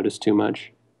really noticed too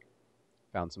much.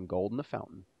 Found some gold in the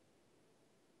fountain.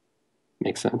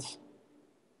 Makes sense.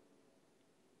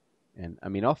 And I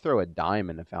mean, I'll throw a dime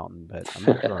in a fountain, but I'm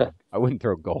not throwing. I wouldn't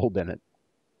throw gold in it.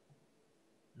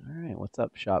 All right, what's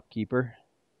up, shopkeeper?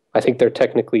 I think they're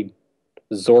technically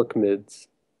Zork mids.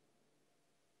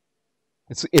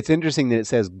 It's interesting that it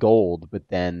says gold, but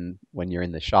then when you're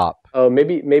in the shop, Oh,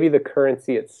 maybe the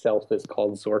currency itself is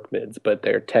called Zork mids, but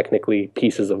they're technically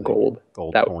pieces of like gold.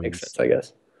 gold That would make coins. sense, I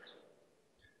guess.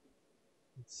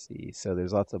 Let's see. So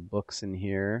there's lots of books in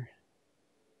here.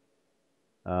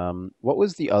 What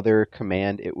was the other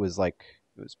command? It was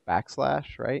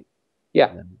backslash, right?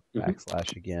 Yeah. And then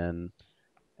backslash again.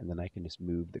 And then I can just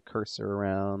move the cursor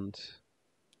around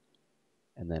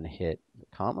and then hit the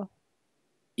comma.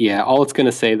 Yeah, all it's going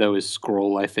to say, though, is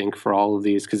scroll, I think, for all of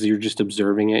these, because you're just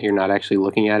observing it. You're not actually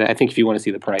looking at it. I think if you want to see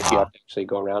the price, you have to actually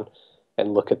go around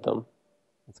and look at them.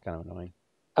 That's kind of annoying.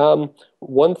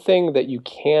 One thing that you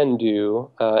can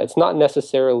do, it's not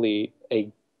necessarily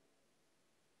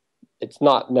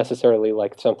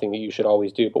like something that you should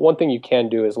always do, but one thing you can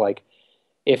do is like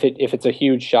if it's a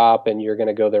huge shop and you're going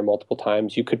to go there multiple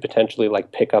times, you could potentially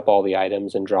like pick up all the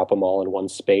items and drop them all in one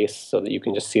space so that you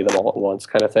can just see them all at once,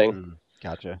 kind of thing.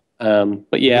 Gotcha.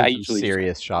 But yeah, I usually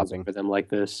serious just shopping for them like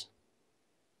this,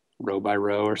 row by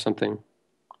row or something.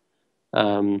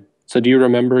 So do you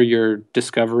remember your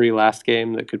discovery last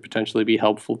game that could potentially be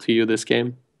helpful to you this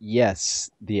game?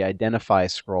 Yes, the identify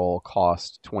scroll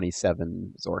cost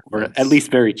 27 Zork. Or at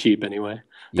least very cheap anyway.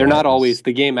 They're not always,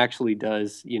 the game actually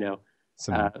does,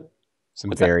 some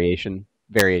variation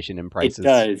in prices. It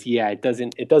does, yeah. It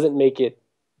doesn't make it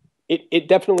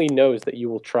definitely knows that you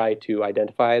will try to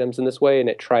identify items in this way, and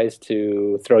it tries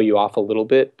to throw you off a little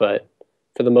bit, but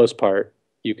for the most part,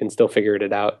 you can still figure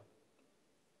it out.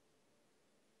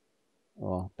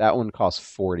 Well, that one costs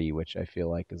 40, which I feel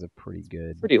like is a pretty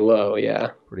low,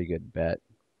 yeah. Pretty good bet.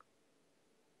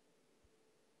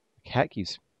 Cat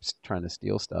keeps trying to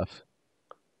steal stuff.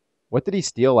 What did he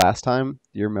steal last time?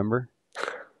 Do you remember?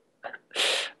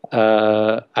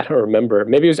 I don't remember.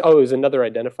 Maybe it was another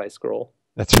identify scroll.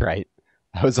 That's right.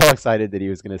 I was all excited that he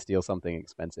was going to steal something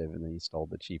expensive, and then he stole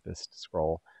the cheapest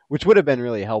scroll, which would have been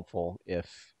really helpful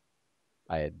if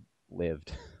I had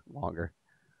lived longer.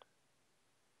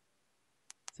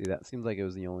 See, that seems like it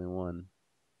was the only one.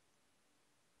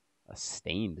 A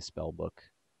stained spell book.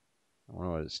 I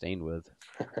wonder what it's stained with.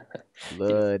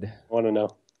 Blood. I want to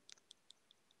know.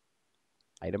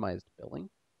 Itemized billing?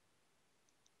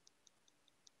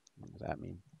 What does that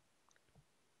mean?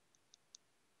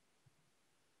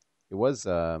 It was,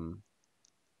 okay,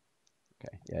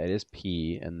 yeah, it is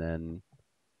P, and then...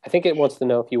 I think it wants to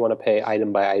know if you want to pay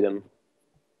item by item,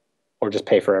 or just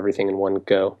pay for everything in one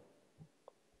go.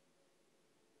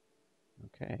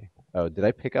 Okay. Oh, did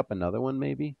I pick up another one,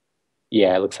 maybe?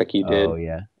 Yeah, it looks like you did. Oh,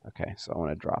 yeah. Okay, so I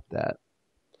want to drop that.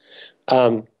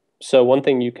 So one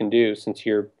thing you can do, since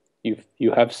you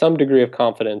have some degree of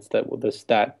confidence that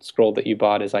that scroll that you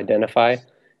bought is identify,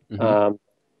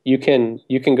 you can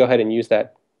go ahead and use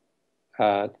that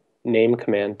name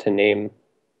command to name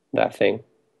that thing.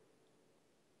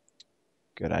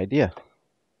 Good idea.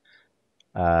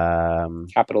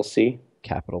 Capital C.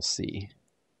 Capital C.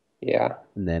 Yeah.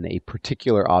 And then a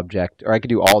particular object, or I could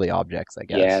do all the objects, I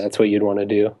guess. Yeah, that's what you'd want to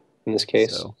do in this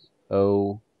case. So,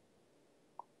 O,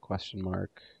 question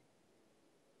mark,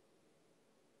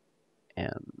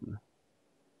 M.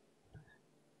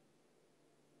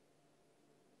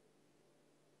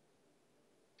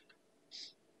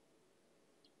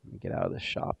 Let me get out of the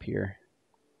shop here.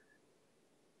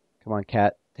 Come on,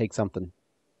 cat, take something.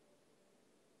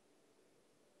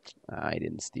 I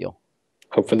didn't steal.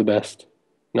 Hope for the best.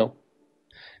 No.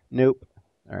 Nope.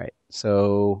 All right.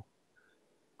 So,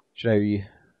 should I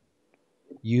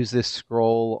use this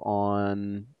scroll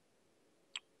on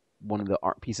one of the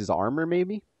pieces of armor,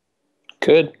 maybe?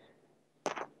 Could.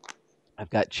 I've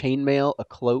got chainmail, a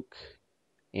cloak,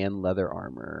 and leather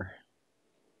armor.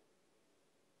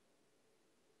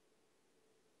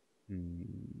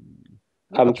 Can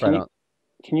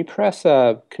you press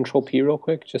Control P real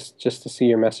quick, just to see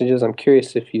your messages? I'm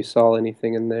curious if you saw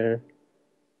anything in there.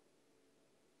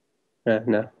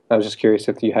 No, I was just curious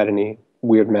if you had any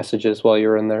weird messages while you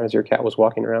were in there as your cat was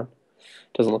walking around.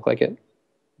 Doesn't look like it.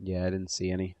 Yeah, I didn't see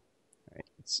any. All right.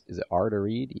 Is it R to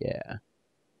read? Yeah.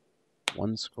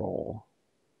 One scroll.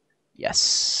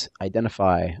 Yes.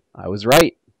 Identify. I was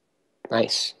right.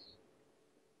 Nice.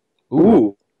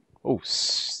 Ooh. Oh,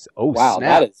 wow,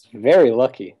 snap. that is very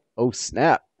lucky. Oh,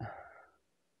 snap.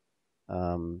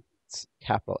 It's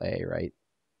capital A, right?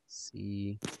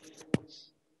 C.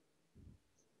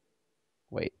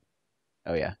 Wait.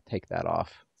 Oh, yeah. Take that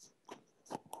off.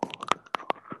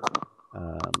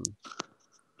 Um,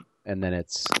 and then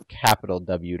it's capital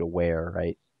W to where,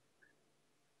 right?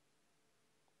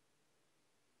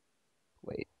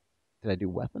 Wait. Did I do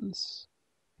weapons?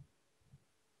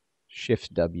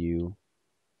 Shift W.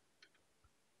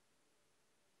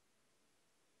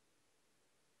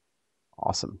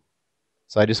 Awesome.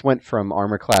 So I just went from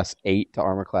armor class 8 to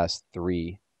armor class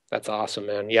 3. That's awesome,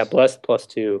 man. Yeah, blessed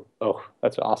 +2. Oh,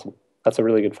 that's awesome. That's a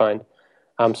really good find.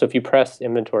 So if you press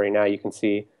inventory now, you can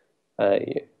see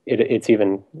it's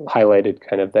even highlighted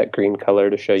kind of that green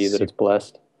color to show you that it's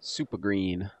blessed. Super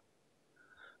green.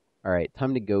 All right,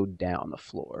 time to go down the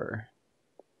floor.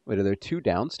 Wait, are there 2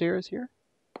 downstairs here?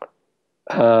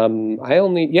 Yeah,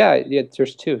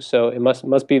 there's 2. So it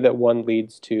must be that one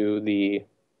leads to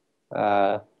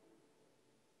uh,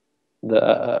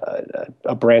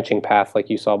 a branching path like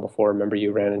you saw before. Remember,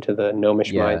 you ran into the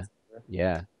gnomish Yeah, mines.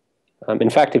 yeah.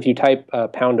 In fact, if you type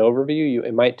pound overview,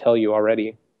 it might tell you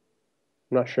already.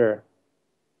 I'm not sure.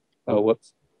 Oh, Oh,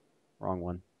 whoops. wrong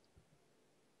one.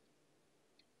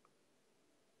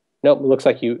 Nope, it looks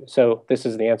like you. So this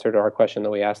is the answer to our question that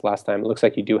we asked last time. It looks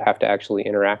like you do have to actually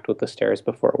interact with the stairs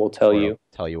before it will tell Before it'll you.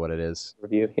 tell you what it is.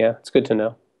 Review. Yeah, it's good to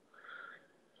know.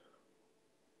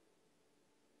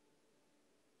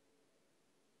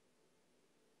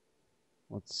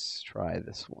 Let's try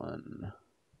this one.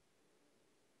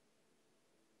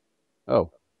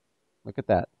 Oh, look at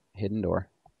that. Hidden door.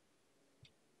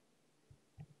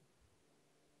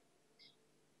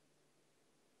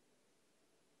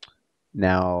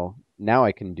 Now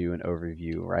I can do an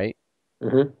overview, right?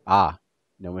 Hmm. Ah,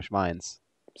 Gnomish Mines.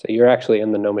 So you're actually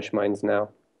in the gnomish mines now.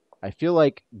 I feel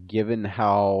like given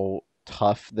how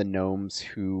tough the gnomes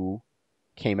who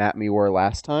came at me were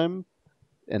last time,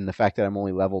 and the fact that I'm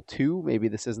only level 2, maybe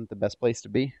this isn't the best place to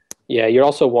be. Yeah, you're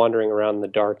also wandering around in the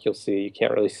dark. You'll see. You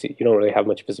can't really see. You don't really have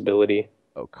much visibility.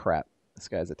 Oh crap, this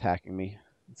guy's attacking me.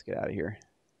 Let's get out of here.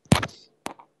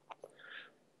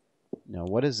 Now,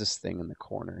 what is this thing in the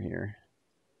corner here?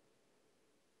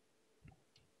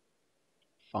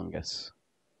 Fungus.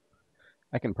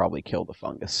 I can probably kill the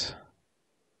fungus.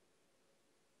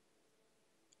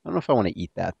 I don't know if I want to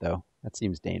eat that, though. That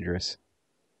seems dangerous.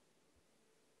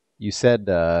 You said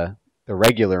the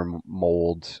regular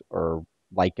mold or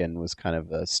lichen was kind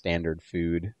of a standard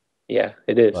food, Yeah,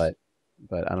 it is. but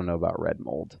I don't know about red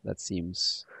mold. That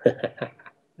seems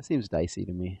dicey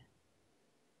to me.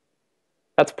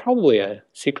 That's probably a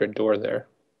secret door there,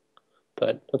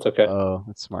 but that's okay. Oh,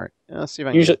 that's smart. Yeah, let's see if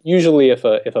I can. Usually, if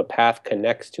a path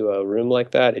connects to a room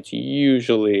like that, it's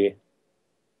usually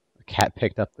The cat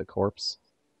picked up the corpse.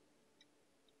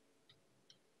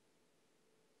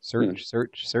 Search,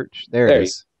 search, search. There it there.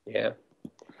 is. Yeah.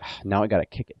 Now I gotta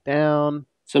kick it down.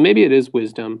 So maybe it is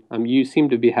wisdom. You seem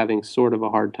to be having sort of a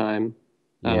hard time,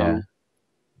 Yeah,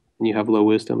 and you have low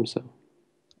wisdom. So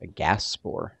a gas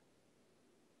spore.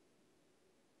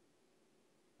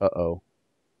 Uh-oh.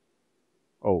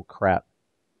 Oh, crap.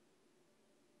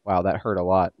 Wow, that hurt a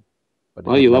lot, but it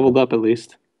well, you didn't have a... leveled up at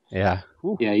least. Yeah.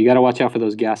 Whew. Yeah, you got to watch out for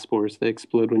those gas spores. They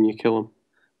explode when you kill them.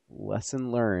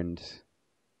 Lesson learned.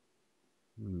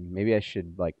 Maybe I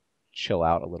should, like, chill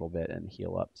out a little bit and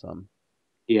heal up some.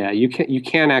 Yeah, you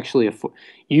can actually afford.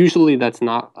 Usually that's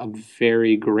not a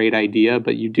very great idea,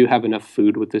 but you do have enough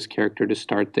food with this character to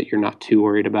start that you're not too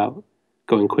worried about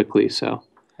going quickly. So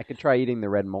I could try eating the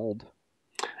red mold.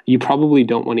 you probably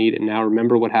don't want to eat it now.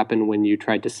 Remember what happened when you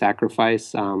tried to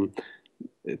sacrifice?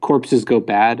 Corpses go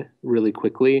bad really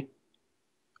quickly.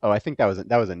 Oh, I think that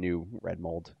was a new red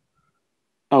mold,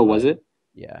 Oh, was but it?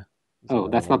 yeah, it was Oh,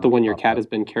 another that's not one the that one your popped cat up. has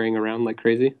been carrying around like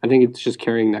crazy. I think it's just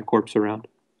carrying that corpse around.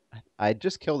 I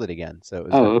just killed it again, so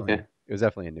Oh, okay. it was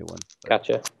definitely a new one,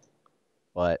 Gotcha.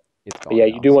 but it's But yeah, gone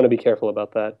you now. do want So. to be careful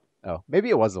about that. Oh, maybe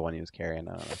it was the one he was carrying.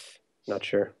 I don't know. Not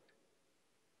sure.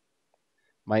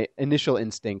 My initial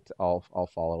instinct, I'll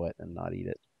follow it and not eat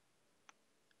it.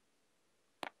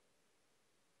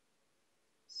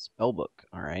 Spellbook,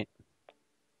 all right.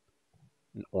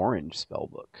 An orange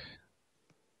spellbook.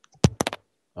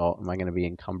 Oh, am I going to be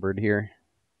encumbered here?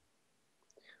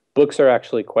 Books are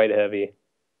actually quite heavy.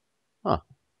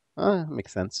 Huh.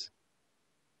 Makes sense.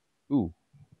 Ooh,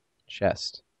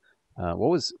 chest. What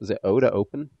was it? O to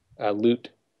open? Loot.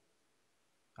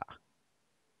 Ah,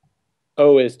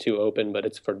 O is to open, but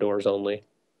it's for doors only.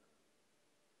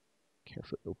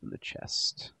 carefully open the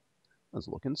chest. Let's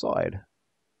look inside.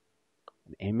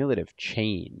 An amulet of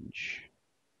change.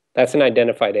 That's an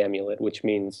identified amulet, which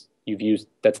means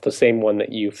that's the same one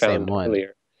that you Same found one.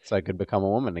 earlier. So I could become a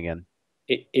woman again.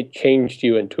 It changed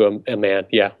you into a man,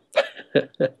 yeah. Let's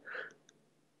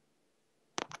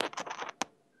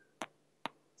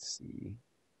see.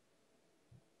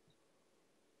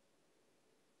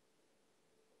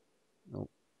 Nope.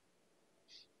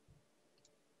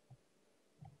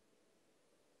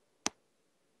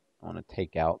 I want to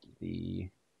take out the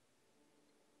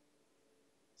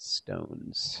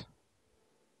stones.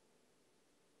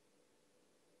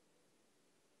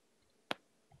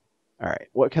 All right,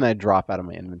 what can I drop out of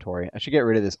my inventory? I should get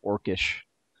rid of this orcish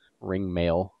ring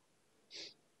mail.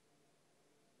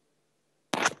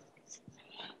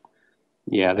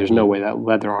 Yeah, I there's no need way that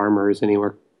leather armor is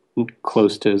anywhere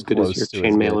close to as good as your close to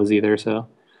as chainmail good. is either, so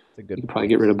It's a you good can probably point.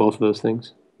 get rid of both of those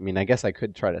things. I mean, I guess I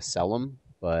could try to sell them,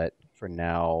 but for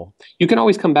now, You can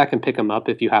always come back and pick them up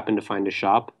if you happen to find a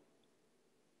shop.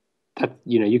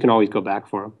 You can always go back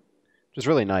for them. just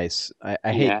really nice. I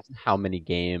hate Yeah. how many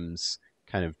games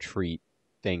kind of treat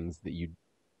things that you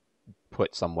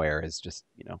put somewhere as just,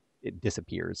 it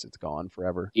disappears. It's gone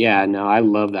forever. Yeah, no, I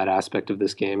love that aspect of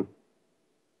this game.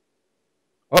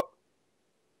 Oh,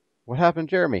 what happened,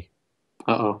 Jeremy?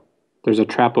 Uh-oh. There's a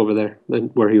trap over there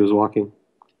where he was walking.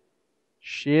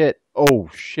 Shit. Oh,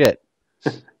 shit.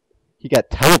 He got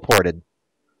teleported.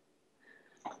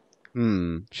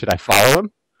 Should I follow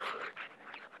him?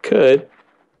 Could.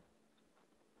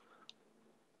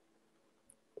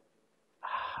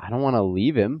 I don't want to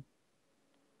leave him.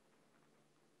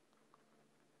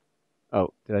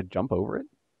 Oh, did I jump over it?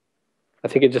 I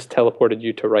think it just teleported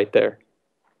you to right there.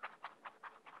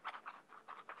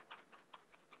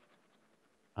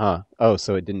 Huh. Oh,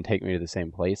 so it didn't take me to the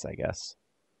same place, I guess.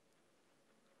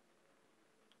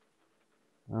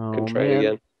 Could Oh, try it man.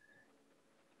 again.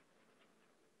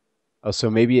 Oh, so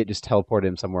maybe it just teleported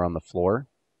him somewhere on the floor?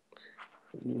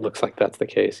 Looks like that's the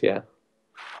case, yeah.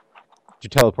 Do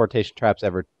teleportation traps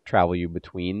ever travel you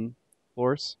between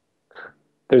floors?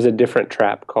 There's a different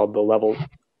trap called the level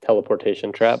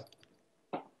teleportation trap.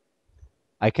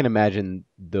 I can imagine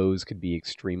those could be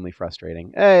extremely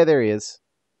frustrating. Hey, there he is.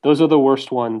 Those are the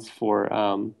worst ones for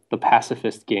the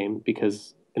pacifist game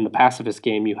because in the pacifist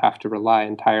game you have to rely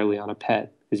entirely on a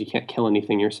pet because you can't kill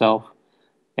anything yourself.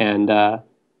 And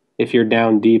if you're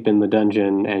down deep in the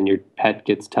dungeon and your pet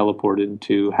gets teleported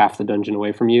to half the dungeon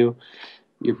away from you,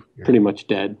 you're pretty much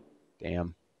dead.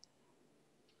 Damn.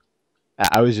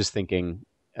 I was just thinking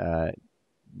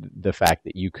the fact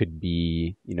that you could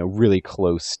be, really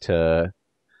close to,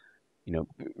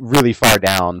 really far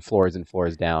down, floors and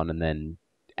floors down, and then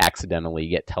accidentally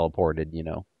get teleported,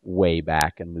 way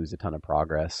back and lose a ton of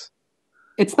progress.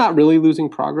 It's not really losing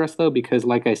progress though because,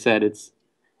 like I said, it's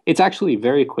actually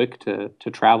very quick to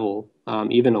travel,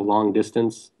 even a long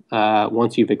distance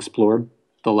once you've explored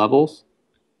the levels,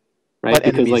 right? But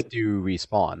Because enemies like do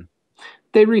respawn.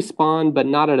 they respawn, but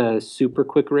not at a super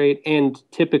quick rate. And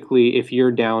typically, if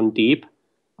you're down deep,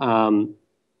 um,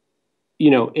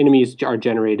 enemies are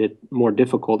generated more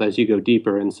difficult as you go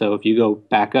deeper. And so if you go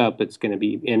back up, it's going to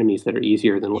be enemies that are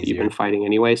easier than what you've been Easier. fighting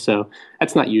anyway. So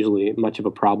that's not usually much of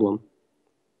a problem.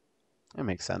 That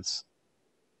makes sense.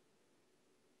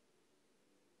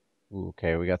 Ooh,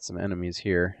 okay, we got some enemies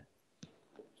here.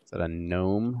 Is that a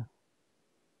gnome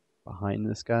behind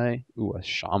this guy? Ooh, a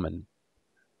shaman.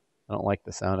 I don't like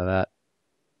the sound of that.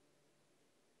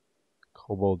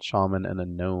 Kobold shaman and a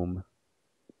gnome.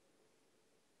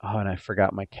 Oh, and I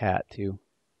forgot my cat too.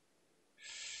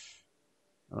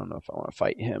 I don't know if I want to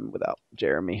fight him without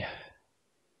Jeremy.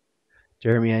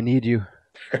 Jeremy, I need you.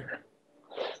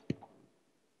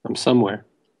 I'm somewhere.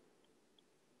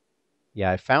 Yeah,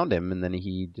 I found him, and then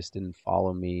he just didn't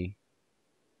follow me.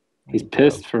 He's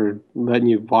pissed for letting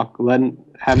you walk, you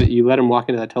let him walk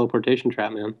into that teleportation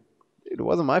trap, man. It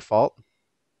wasn't my fault.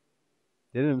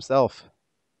 Did it himself.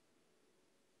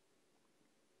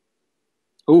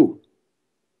 Ooh,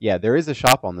 Yeah, there is a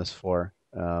shop on this floor.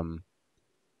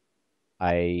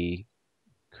 I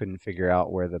couldn't figure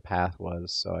out where the path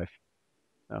was, so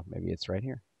oh, maybe it's right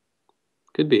here.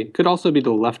 could be. Could also be to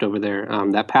the left over there.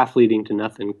 That path leading to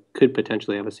nothing could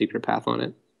potentially have a secret path on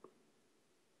it.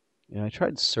 Yeah, I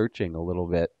tried searching a little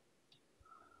bit.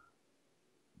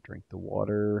 Drink the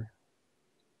water.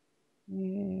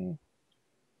 Nah.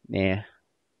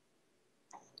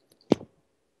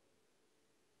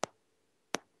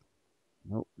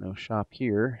 Nope, no shop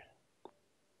here.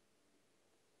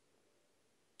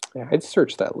 Yeah, I'd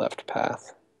search that left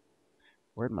path.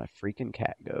 Where'd my freaking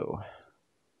cat go?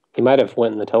 He might have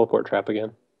went in the teleport trap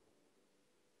again.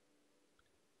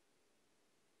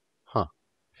 Huh.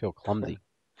 I feel clumsy.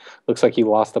 Looks like he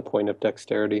lost a point of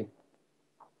dexterity.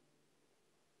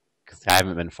 'Cause I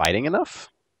haven't been fighting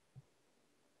enough.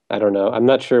 I don't know. I'm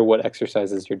not sure what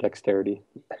exercises your dexterity.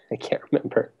 I can't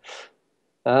remember.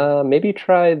 Maybe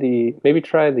try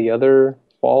the other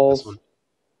This walls. one.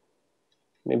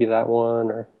 Maybe that one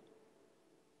or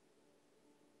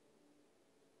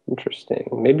interesting.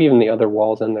 Maybe even the other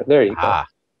walls in there. There you go. Ah.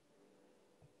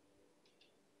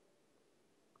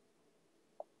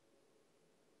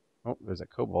 Oh, there's a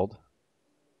kobold.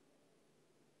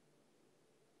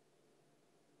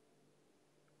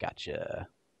 Gotcha.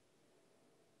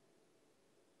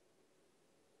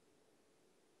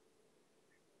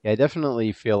 Yeah, I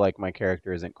definitely feel like my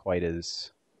character isn't quite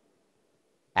as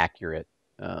accurate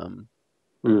as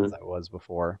Mm. I was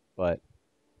before, but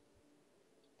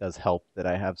it does help that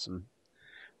I have some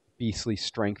beastly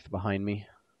strength behind me.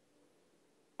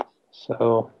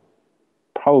 So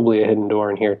probably a hidden door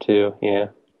in here too. Yeah.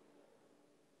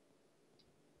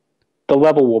 The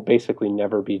level will basically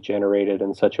never be generated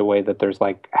in such a way that there's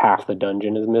like half the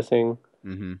dungeon is missing.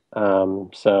 Hmm.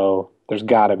 So there's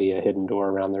got to be a hidden door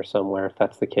around there somewhere if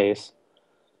that's the case.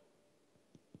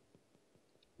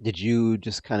 Did you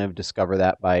just kind of discover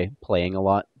that by playing a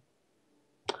lot?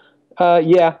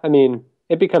 Yeah, I mean,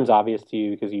 it becomes obvious to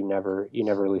you because you never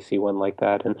really see one like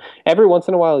that, and every once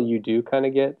in a while you do kind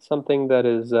of get something that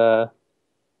is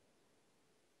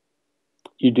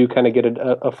you do kind of get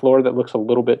a floor that looks a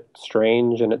little bit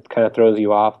strange and it kind of throws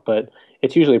you off, but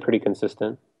it's usually pretty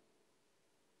consistent.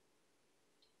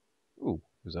 Ooh,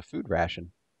 there's a food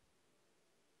ration.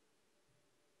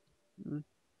 Hmm,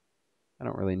 I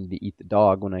don't really need to eat the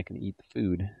dog when I can eat the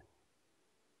food.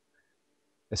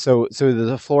 So does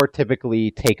the floor typically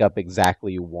take up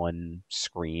exactly one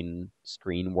screen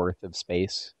worth of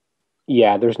space?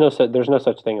 Yeah, there's no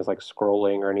such thing as like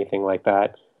scrolling or anything like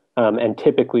that. And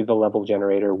typically the level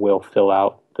generator will fill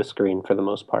out the screen for the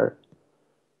most part.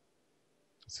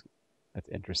 That's, that's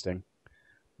interesting.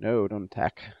 No, don't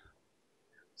attack.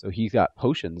 So he's got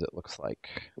potions, it looks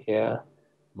like. Yeah.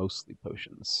 Mostly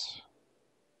potions.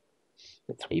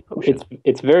 It's A it's potion.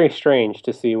 it's very strange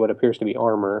to see what appears to be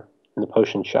armor in the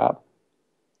potion shop.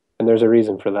 And there's a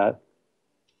reason for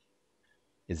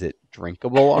Is it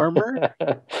drinkable armor?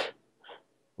 that.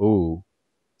 Ooh,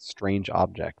 strange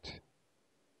object.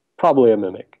 Probably a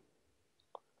mimic.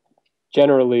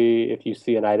 Generally, if you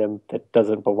see an item that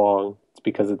doesn't belong, it's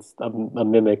because it's a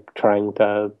mimic trying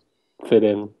to fit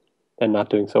in and not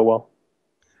doing so well.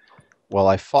 Well,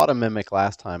 I fought a mimic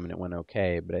last time and it went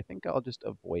okay, but I think I'll just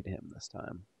avoid him this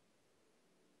time.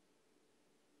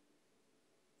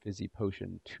 Fizzy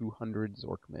potion, 200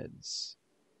 Zorkmids.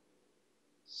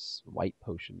 White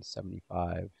potion,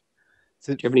 75. Is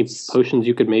it, Do you have any potions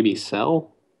you could maybe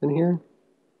sell in here?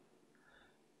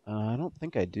 I don't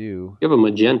think I do. You have a Oh,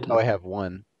 magenta. I have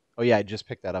one. Oh yeah, I just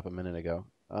picked that up a minute ago.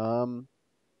 I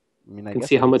mean, I I can guess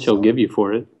see I how could much he'll sell it. give you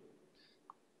for it.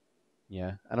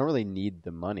 Yeah, I don't really need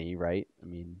the money, right? I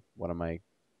mean, what am I?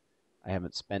 I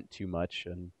haven't spent too much,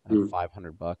 and I have Hmm.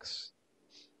 500 bucks.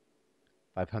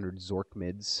 500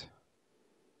 Zorkmids.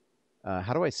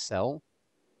 How do I sell?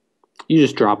 You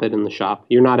just drop it in the shop.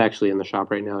 You're not actually in the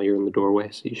shop right now. You're in the doorway,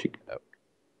 so you should. Oh,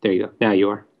 There you go. Now you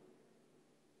are.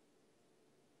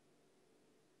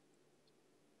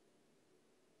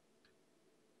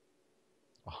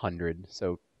 100.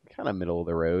 So kind of middle of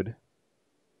the road.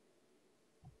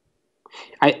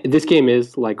 This game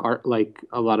is like art, like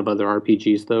a lot of other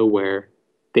RPGs though, where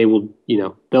they'll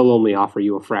only offer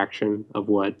you a fraction of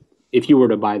what if you were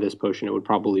to buy this potion, it would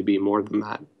probably be more than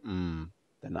that.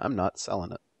 Then I'm not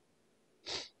selling it.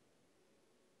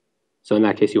 So in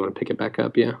that case, you want to pick it back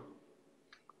up, yeah.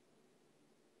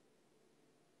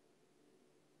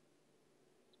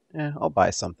 Yeah, I'll buy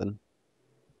something.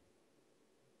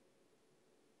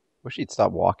 Wish he'd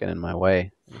stop walking in my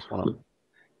way. I just want to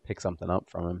pick something up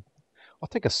from him. I'll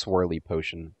take a swirly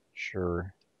potion.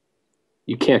 Sure.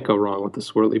 You can't go wrong with the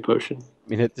swirly potion. I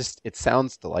mean, it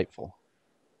sounds delightful.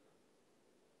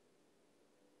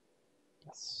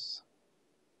 Yes.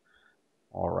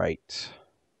 All right.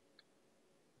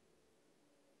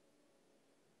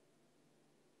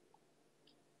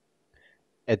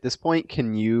 At this point,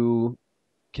 can you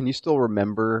still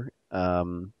remember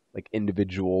like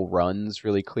individual runs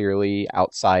really clearly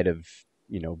outside of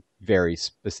very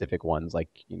specific ones like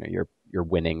your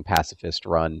winning pacifist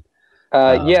run,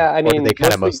 Yeah, I or do they mean,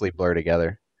 kind of mostly mostly blur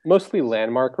together? mostly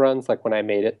landmark runs, like when I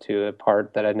made it to a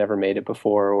part that I'd never made it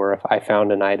before, or if I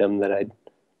found an item that I'd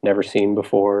never seen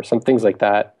before, some things like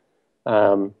that.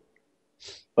 Um,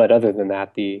 but other than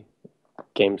that, the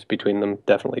games between them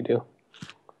definitely do.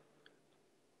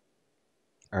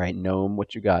 All right, gnome,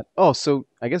 what you got? Oh, so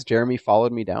I guess Jeremy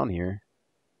followed me down here,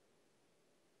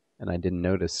 and I didn't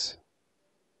notice.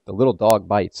 The little dog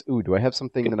bites. Ooh, do I have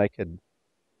something Could, that I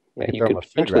yeah, could you throw him could a food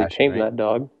potentially ration, tame right? that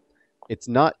dog. It's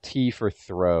not T for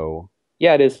throw,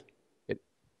 Yeah, it is. it,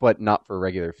 but not for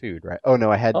regular food, right? Oh no,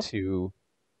 Huh?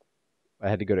 I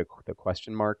had to go to the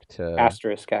question mark to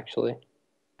Asterisk, actually.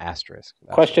 asterisk. That's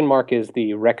right. Question mark is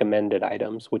the recommended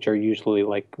items, which are usually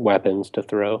like weapons to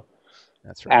throw.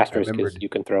 That's right. I Asterisk is remembered. you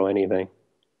can throw anything.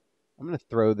 I'm gonna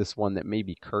throw this one that may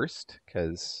be cursed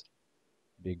because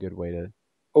it'd be a good way to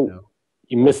Oh, know.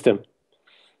 you Oh, missed him.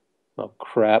 Oh,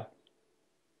 crap.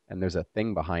 and there's a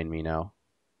thing behind me now.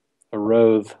 A What,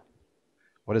 Roth.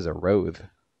 what is a Roth?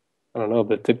 I don't know,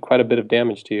 but it did quite a bit of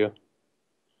damage to you.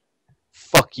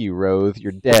 Fuck you, Roth.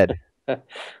 You're dead.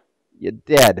 You're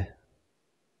dead.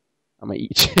 I'm gonna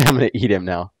eat. I'm gonna eat him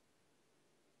now.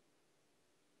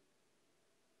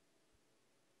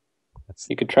 That's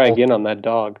You could try ult- again on that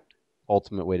dog.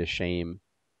 ultimate way to shame.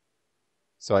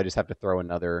 So I just have to throw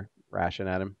another ration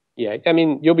at him. Yeah, I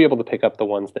mean, you'll be able to pick up the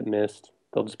ones that missed.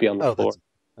 They'll just be on the Oh, floor.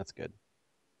 that's good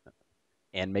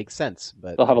and makes sense.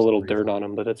 But They'll have for a some little dirt reason, on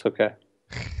them, but it's okay.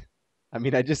 I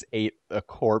mean, I just ate a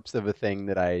corpse of a thing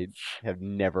that I have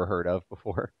never heard of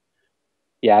before.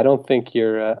 Yeah, I don't think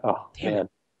you're. Oh Damn it! man,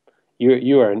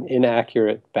 you are an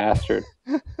inaccurate bastard.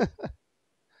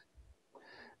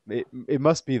 It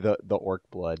must be the orc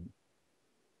blood.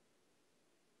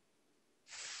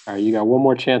 All right, you got one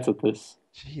more chance at this.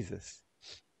 Jesus.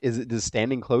 Does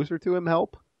standing closer to him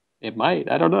help? It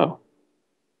might. I don't know.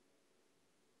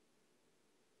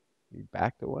 He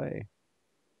backed away.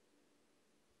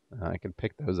 I can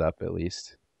pick those up at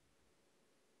least.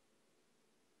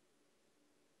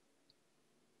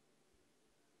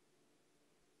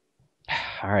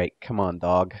 All right, come on,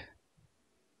 dog.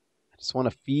 I just want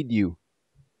to feed you.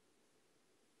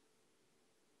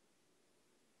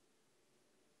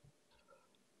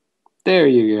 There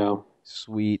you go.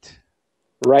 Sweet.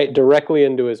 Right directly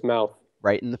into his mouth.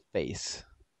 Right in the face.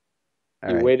 All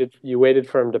You right. waited. You waited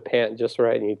for him to pant just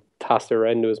right, and you tossed it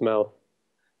right into his mouth.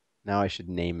 Now I should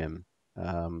name him.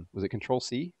 Was it Control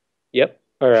C? Yep.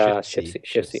 Or Shift shift C. C. Shift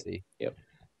Shift C. C. Yep.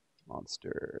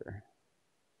 Monster.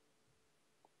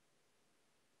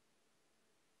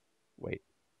 Wait.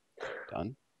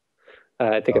 Done?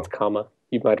 I think it's Oh, comma.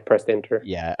 You might have pressed enter.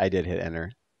 yeah, I did hit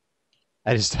enter.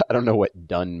 I don't know what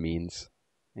done means.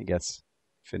 I guess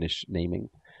finish naming.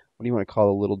 What do you want to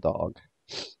call a little dog?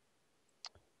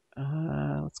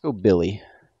 Let's go Billy.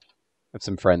 I have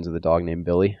some friends with a dog named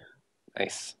Billy.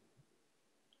 Nice.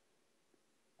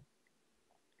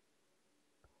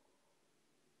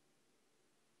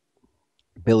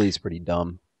 Billy's pretty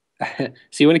dumb So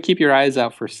you want to keep your eyes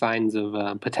out for signs of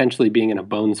potentially being in a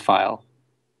bones file.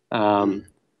 Um,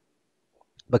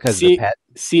 because the pet.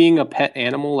 seeing a pet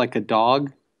animal like a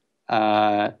dog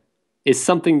uh, is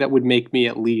something that would make me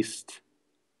at least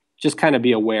just kind of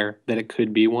be aware that it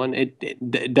could be one.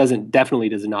 It doesn't definitely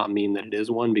does not mean that it is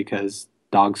one because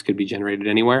dogs could be generated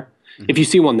anywhere. If Mhm. you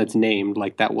see one that's named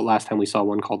like that, well, last time we saw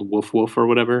one called Woof Woof or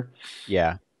whatever,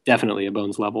 Yeah. definitely a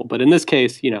bones level. But in this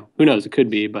case, who knows? It could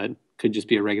be, but could just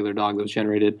be a regular dog that was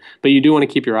generated. But you do want to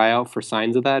keep your eye out for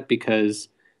signs of that because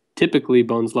typically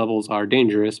bones levels are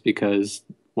dangerous because,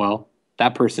 well,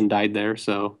 that person died there,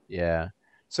 so Yeah.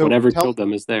 So whatever killed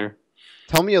them is there.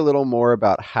 tell me a little more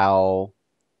about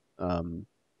um,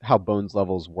 how bones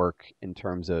levels work in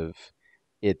terms of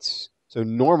it's so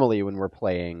normally when we're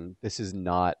playing, this is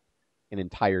not an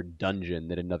entire dungeon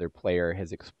that another player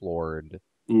has explored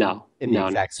No, in the no, no.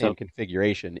 exact same So,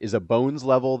 configuration. Is a bones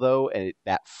level though, and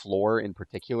that floor in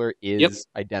particular yep, is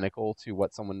identical to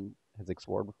what someone has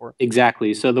explored before?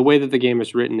 exactly. So the way that the game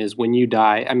is written is when you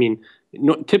die, I mean,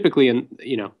 no, typically,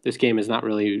 this game is not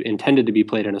really intended to be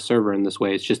played on a server in this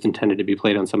way. It's just intended to be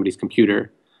played on somebody's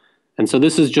computer. And so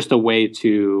this is just a way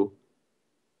to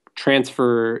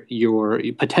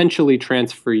potentially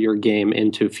transfer your game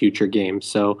into future games.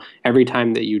 So every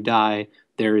time that you die,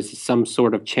 there is some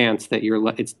sort of chance that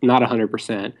it's not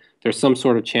 100%. There's some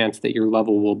sort of chance that your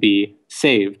level will be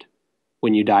saved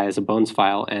when you die as a bones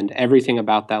file, and everything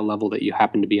about that level that you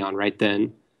happen to be on right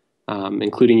then,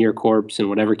 including your corpse and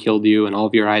whatever killed you and all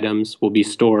of your items, will be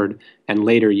stored, and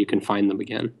later you can find them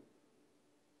again.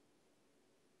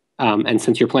 And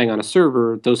since you're playing on a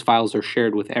server, those files are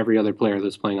shared with every other player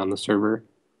that's playing on the server.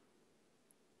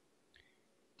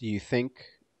 Do you think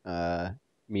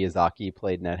Miyazaki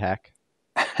played NetHack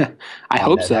I on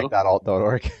hope so.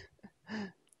 nethack.alt.org?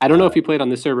 I don't know uh, if he played on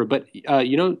this server, but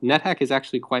NetHack is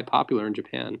actually quite popular in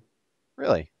Japan.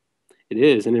 really? It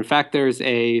is, and in fact, there's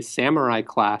a samurai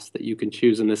class that you can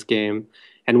choose in this game,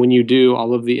 and when you do,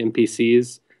 all of the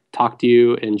NPCs talk to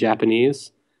you in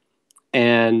Japanese,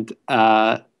 and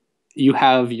you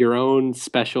have your own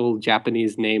special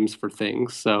Japanese names for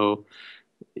things. So,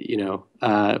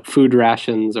 food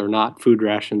rations are not food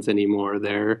rations anymore.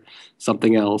 They're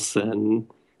something else. And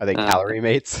Are they uh, calorie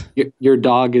mates? your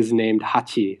dog is named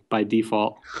Hachi by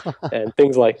default and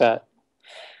things like that.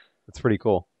 That's pretty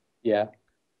cool. Yeah.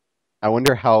 I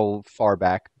wonder how far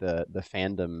back the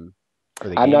fandom for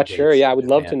the I'm game not sure. dates Yeah, I in would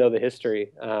love to Japan. know the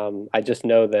history. I just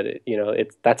know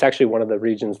that that's actually one of the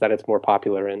regions that it's more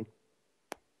popular in.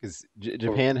 Because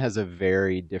Japan has a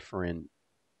very different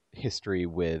history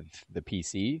with the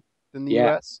PC than the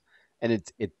Yeah, US, and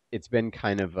it's been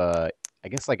kind of a, I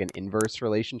guess, like an inverse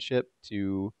relationship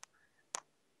to.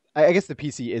 I guess the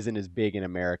PC isn't as big in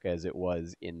America as it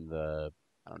was in the,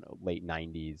 I don't know, late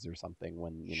 '90s or something,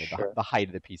 when sure. the height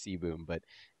of the PC boom. But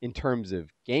in terms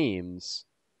of games,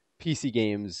 PC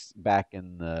games back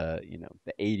in the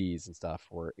the '80s and stuff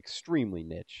were extremely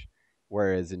niche,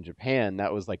 whereas in Japan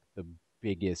that was like the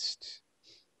biggest.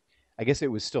 I guess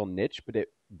it was still niche,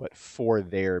 but for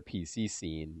their PC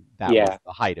scene, that was Yeah,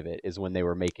 the height of it. Is when they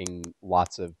were making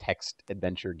lots of text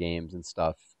adventure games and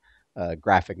stuff,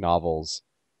 graphic novels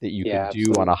that you yeah, could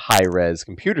do on a absolutely. high res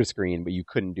computer screen, but you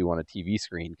couldn't do on a TV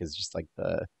screen because just like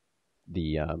the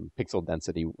pixel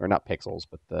density, or not pixels,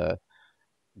 but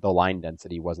the line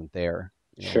density wasn't there,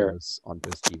 Sure. on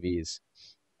those TVs.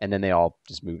 And then they all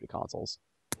just moved to consoles.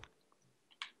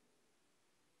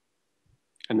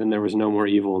 And then there was no more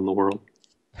evil in the world.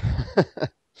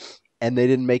 And they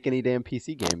didn't make any damn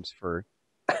PC games for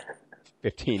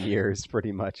 15 years,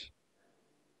 pretty much,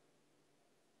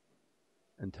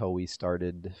 until we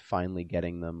started finally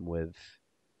getting them with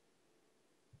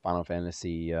Final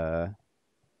Fantasy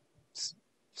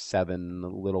 7 a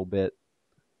little bit,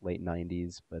 late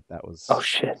 '90s, but that Oh was,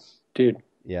 shit, dude.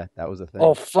 yeah, that was a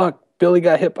Oh thing. fuck, Billy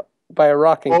got hit by a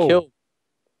rock and Oh, killed.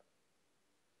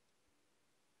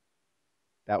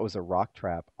 that was a rock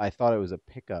trap. I thought it was a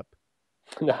pickup.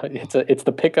 No, it's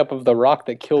the pickup of the rock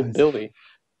that I killed was, Billy.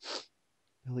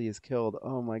 Billy is killed.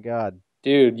 Oh my god.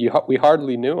 Dude, we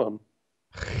hardly knew him.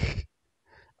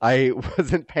 I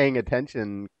wasn't paying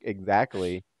attention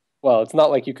exactly. Well, it's not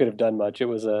like you could have done much. It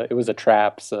was a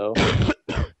trap, so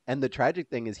And the tragic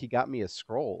thing is he got me a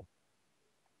scroll.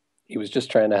 he was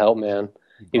just trying to help, man.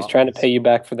 He He was brought me trying to a pay you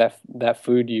scroll. back for that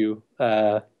food you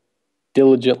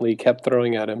diligently kept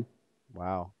throwing at him.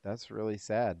 Wow, that's really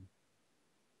sad.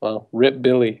 Well, rip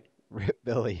Billy. Rip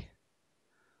Billy.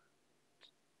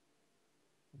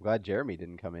 I'm glad Jeremy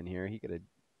didn't come in here. He could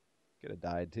have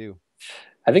died too.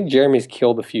 I think Jeremy's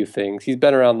killed a few things. He's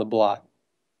been around the block.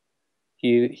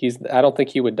 He's I don't think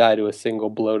he would die to a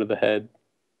single blow to the head.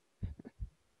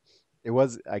 It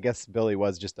was, I guess Billy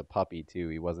was just a puppy too.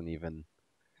 He wasn't even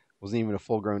a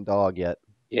full grown dog yet.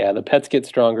 Yeah, the pets get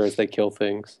stronger as they kill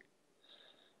things.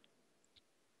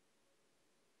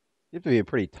 You have to be a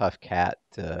pretty tough cat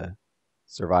to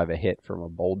survive a hit from a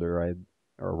boulder,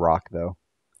 or a rock though.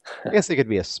 I guess it could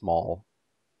be a small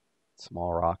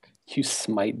rock. You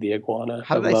smite the iguana.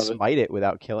 How I did I love it. smite it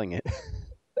without killing it?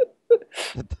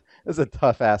 That's a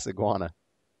tough ass iguana.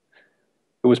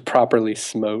 It was properly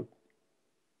smote.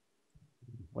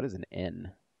 What is an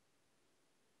N?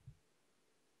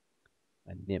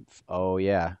 A nymph. Oh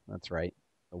yeah, that's right.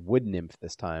 A wood nymph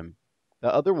this time.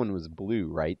 The other one was blue,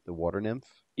 right? The water nymph.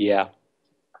 Yeah,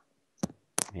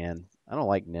 Man, I don't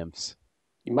like nymphs.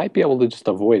 you might be able to just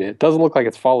avoid it. It doesn't look like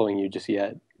it's following you just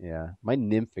yet. Yeah, my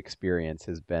nymph experience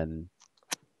has been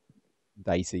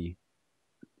dicey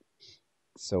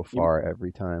so You far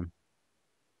every time.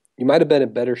 you might have been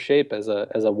in better shape as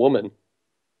a woman,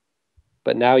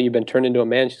 but now you've been turned into a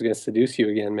man. She's gonna seduce you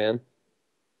again, man.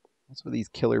 What's with these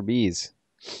killer bees?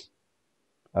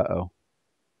 Uh-oh.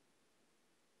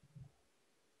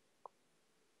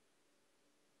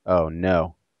 Oh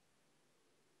no.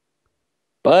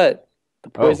 But the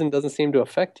Oh, poison doesn't seem to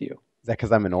affect you. is that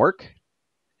because I'm an orc?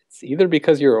 It's either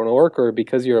because you're an orc or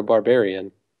because you're a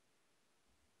barbarian.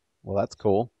 Well, that's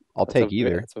cool. I'll take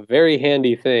either. That's a very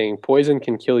handy thing. Poison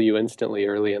can kill you instantly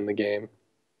early in the game.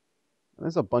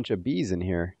 There's a bunch of bees in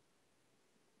here.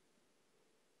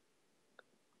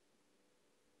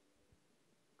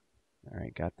 All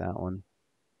right, got that one.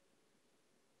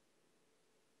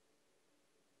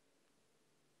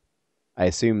 I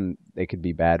assume they could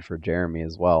be bad for Jeremy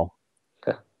as well.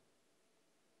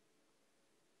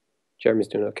 Jeremy's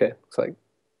doing okay. Looks like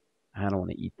I don't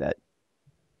want to eat that. It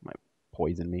might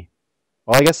poison me.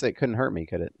 Well, I guess it couldn't hurt me,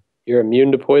 could it? you're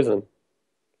immune to poison.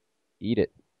 Eat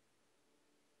it.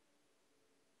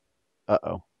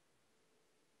 Uh-oh.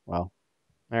 Well,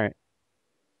 all right.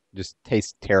 Just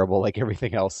tastes terrible like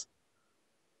everything else.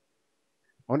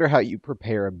 I wonder how you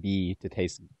prepare a bee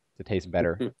to taste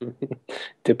better.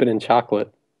 Dip it in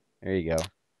chocolate. There you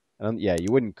go. Yeah, you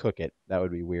wouldn't cook it. That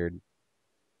would be weird.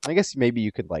 I guess maybe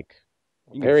you could like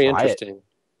you can Very fry it. interesting.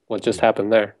 What just Hmm.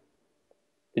 happened there?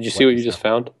 Did you see What what you just just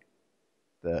happened?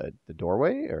 found The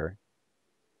doorway or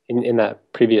in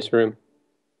that previous room?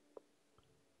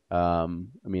 I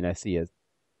mean I see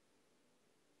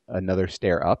another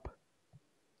stair up.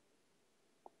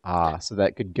 Ah, so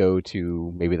that could go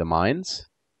to maybe the mines.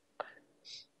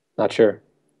 Not sure.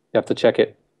 You have to check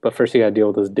it. But first you gotta deal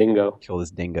with this dingo. Kill this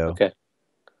dingo. Okay.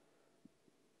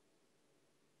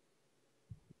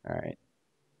 All right.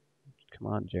 Come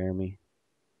on, Jeremy.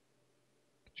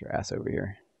 Get your ass over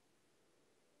here.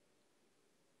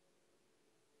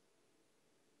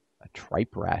 A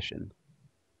tripe ration.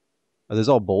 Are those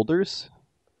all boulders?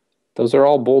 Those are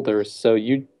all boulders. So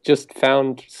you just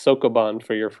found Sokoban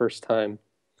for your first time.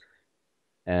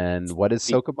 And what is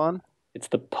The- Sokoban? It's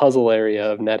the puzzle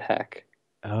area of NetHack.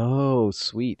 Oh,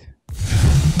 sweet.